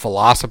 just the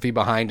philosophy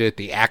behind it,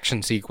 the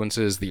action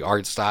sequences, the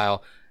art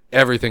style,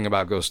 everything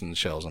about Ghost in the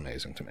Shell is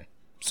amazing to me.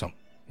 So,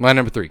 my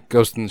number 3,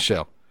 Ghost in the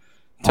Shell.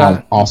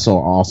 Also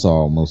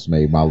almost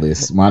made my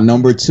list. My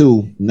number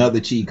 2, another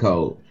cheat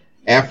code.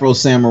 Afro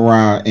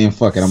Samurai, and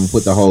fuck it, I'm gonna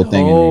put the whole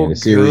thing in there. The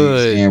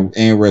series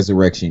and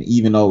Resurrection.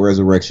 Even though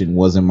Resurrection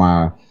wasn't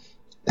my,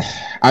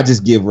 I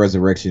just give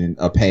Resurrection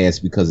a pass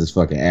because it's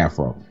fucking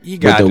Afro.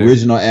 But the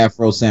original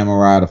Afro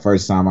Samurai, the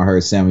first time I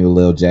heard Samuel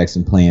L.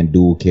 Jackson playing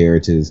dual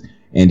characters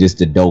and just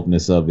the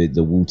dopeness of it,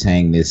 the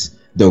Wu-Tangness,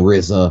 the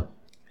RZA.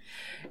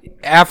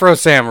 Afro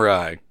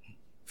Samurai.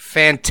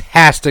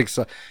 Fantastic.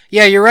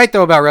 Yeah, you're right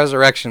though about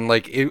Resurrection.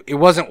 Like it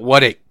wasn't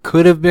what it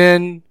could have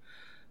been.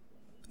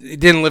 It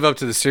didn't live up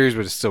to the series,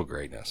 but it's still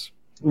greatness.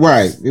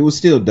 Right. It was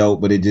still dope,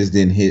 but it just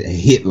didn't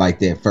hit like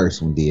that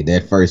first one did.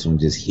 That first one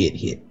just hit.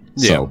 Yeah.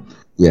 So,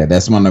 yeah,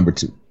 that's my number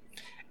 2.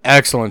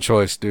 Excellent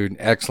choice, dude.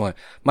 Excellent.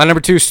 My number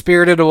 2,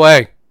 Spirited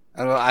Away.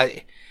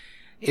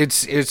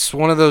 It's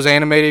one of those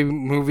animated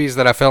movies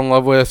that I fell in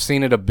love with.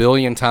 Seen it a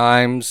billion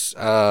times.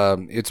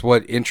 It's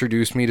what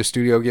introduced me to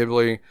Studio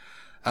Ghibli,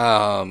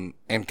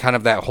 and kind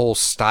of that whole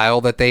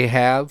style that they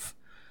have.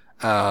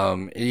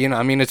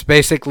 It's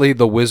basically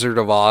the Wizard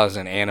of Oz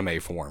in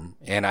anime form,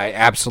 and I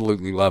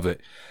absolutely love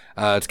it.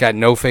 It's got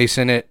No Face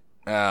in it,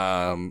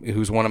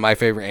 who's one of my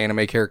favorite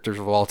anime characters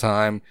of all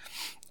time.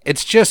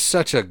 It's just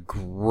such a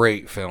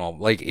great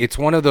film. Like, it's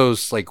one of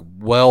those, like,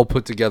 well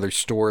put together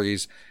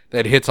stories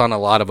that hits on a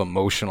lot of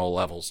emotional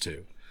levels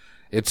too.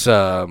 It's,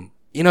 Studio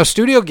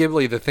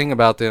Ghibli, the thing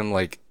about them,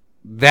 like,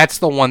 that's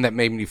the one that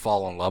made me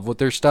fall in love with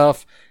their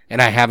stuff,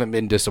 and I haven't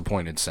been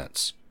disappointed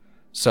since.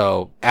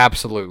 So,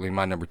 absolutely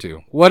my number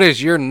 2. What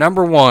is your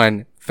number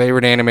 1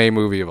 favorite anime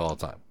movie of all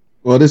time?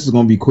 Well, this is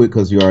going to be quick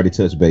because you already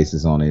touched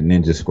bases on it.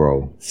 Ninja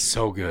Scroll.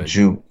 So good.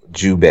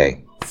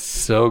 Jubei.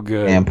 So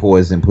good. And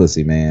Poison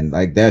Pussy, man.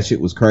 Like, that shit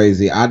was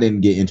crazy. I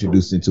didn't get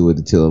introduced into it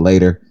until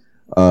later.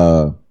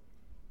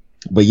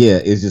 But yeah,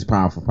 it's just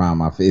pound for pound.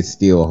 It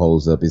still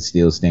holds up. It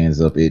still stands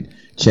up. It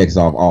checks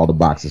off all the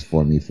boxes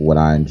for me for what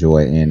I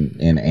enjoy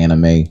in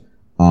anime.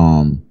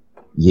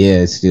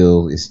 Yeah,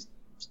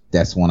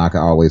 that's one I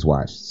can always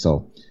watch.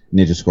 So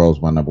Ninja Scroll's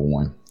my number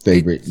 1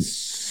 favorite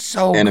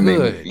so anime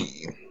good.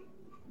 movie.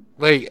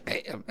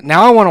 Like,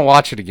 now I want to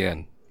watch it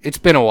again. It's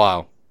been a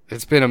while.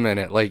 It's been a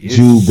minute. Like, it's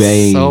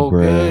Jubei, so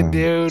bro. good,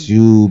 dude.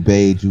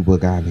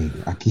 Jubagami.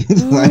 I can't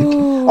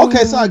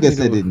okay, so I guess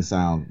that didn't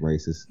sound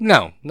racist.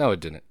 No, it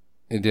didn't.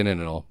 It didn't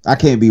at all. I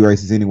can't be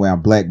racist anyway.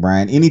 I'm black,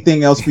 Brian.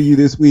 Anything else for you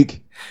this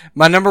week?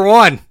 My number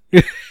 1.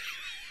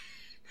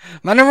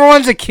 My number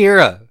 1's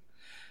Akira.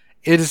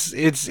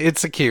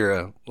 It's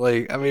Akira.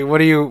 Like, I mean, what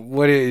are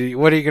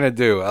you gonna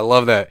do? I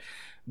love that.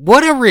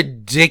 What a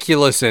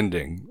ridiculous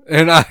ending.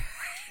 And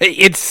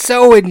it's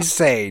so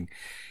insane.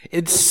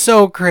 It's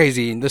so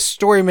crazy. And the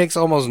story makes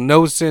almost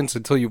no sense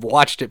until you've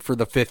watched it for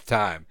the 5th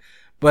time.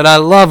 But I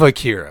love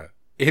Akira.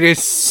 It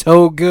is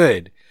so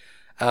good.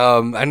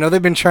 I know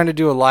they've been trying to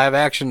do a live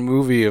action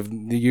movie of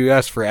the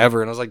US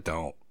forever, and I was like,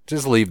 don't.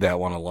 Just leave that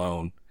one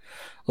alone.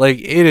 Like,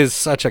 it is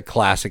such a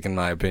classic in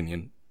my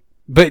opinion.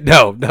 But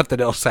no,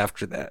 nothing else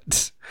after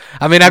that.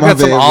 I mean, I've got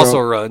some also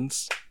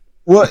runs.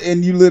 Well,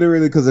 and you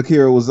literally, because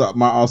Akira was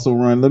my also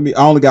run. I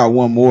only got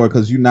one more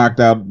because you knocked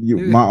out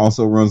my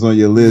also runs on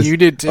your list. You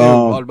did too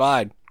on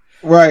mine.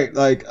 Right,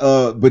 like,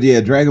 but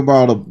yeah, Dragon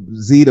Ball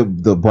Z, the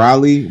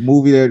Broly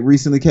movie that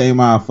recently came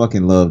out. I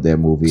fucking love that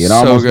movie. It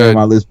almost made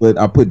my list, but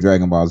I put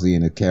Dragon Ball Z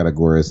in the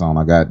category it's on.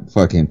 I got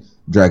fucking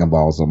Dragon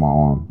Balls on my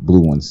arm, blue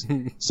ones.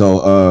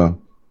 So,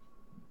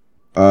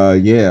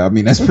 yeah, I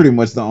mean, that's pretty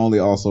much the only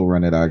also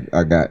run that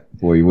I got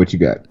for you. What you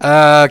got?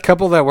 A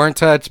couple that weren't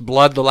touched.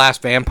 Blood, the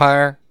Last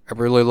Vampire. I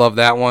really love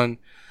that one.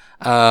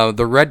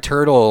 The Red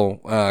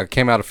Turtle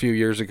came out a few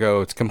years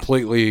ago. It's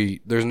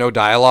completely, there's no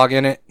dialogue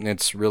in it, and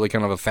it's really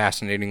kind of a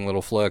fascinating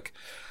little flick.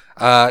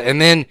 And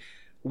then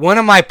one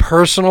of my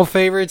personal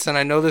favorites, and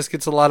I know this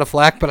gets a lot of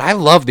flack, but I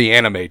love the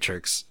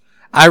Animatrix.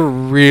 I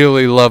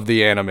really love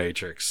the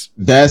Animatrix.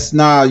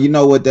 You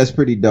know what? That's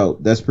pretty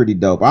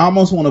dope. I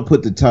almost want to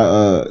put the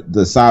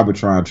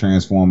Cybertron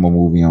Transformer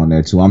movie on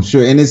there too. I'm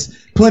sure, and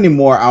there's plenty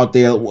more out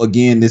there.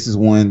 Again, this is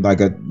one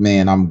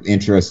I'm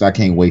interested. I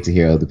can't wait to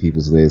hear other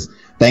people's lists.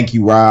 Thank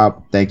you,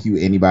 Rob. Thank you,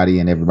 anybody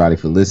and everybody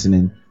for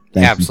listening.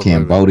 Thank you,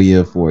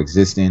 Cambodia, for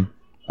existing.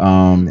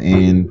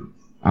 And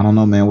I don't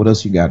know, man. What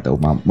else you got though,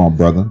 my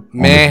brother? On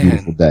this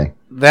beautiful day.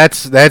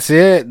 That's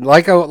it.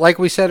 Like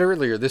we said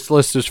earlier, this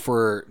list is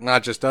for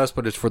not just us,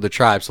 but it's for the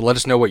tribe. So let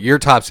us know what your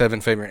top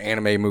 7 favorite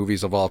anime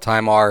movies of all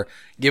time are.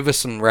 Give us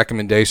some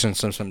recommendations,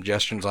 some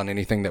suggestions on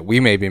anything that we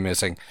may be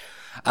missing.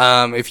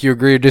 If you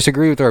agree or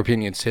disagree with our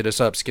opinions, hit us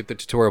up.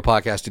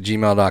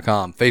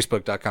 skipthetutorialpodcast@gmail.com,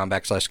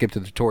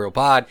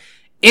 facebook.com/skipthetutorialpod,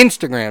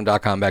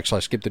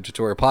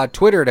 Instagram.com/skipthetutorialpod,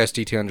 Twitter at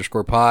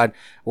STT_pod.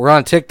 We're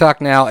on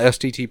TikTok now,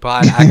 STT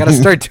pod. I got to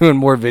start doing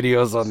more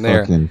videos on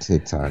there. Fucking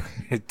TikTok.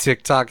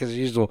 TikTok as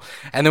usual.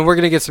 And then we're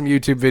going to get some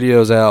YouTube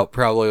videos out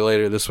probably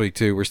later this week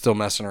too. We're still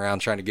messing around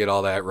trying to get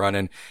all that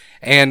running.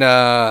 And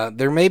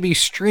there may be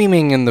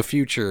streaming in the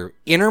future.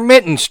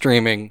 Intermittent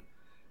streaming.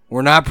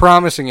 We're not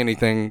promising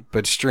anything,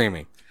 but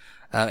streaming.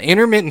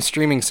 Intermittent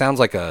streaming sounds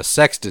like a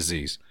sex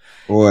disease.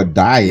 Or a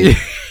diet.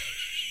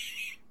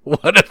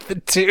 One of the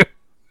two.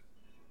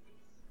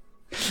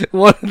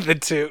 One of the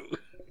two.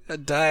 A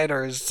diet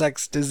or a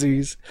sex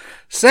disease.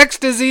 Sex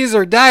disease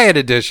or diet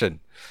edition.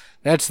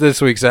 That's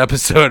this week's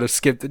episode of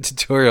Skip the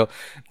Tutorial.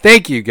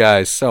 Thank you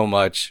guys so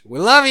much. We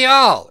love you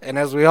all. And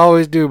as we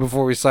always do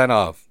before we sign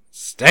off,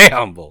 stay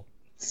humble.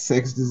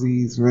 Sex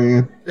disease,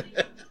 man.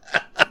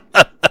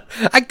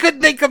 I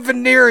couldn't think of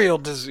venereal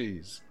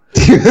disease.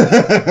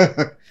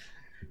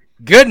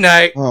 Good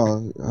night.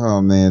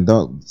 Oh man,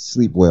 don't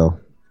sleep well.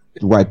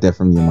 Wipe that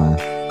from your mind.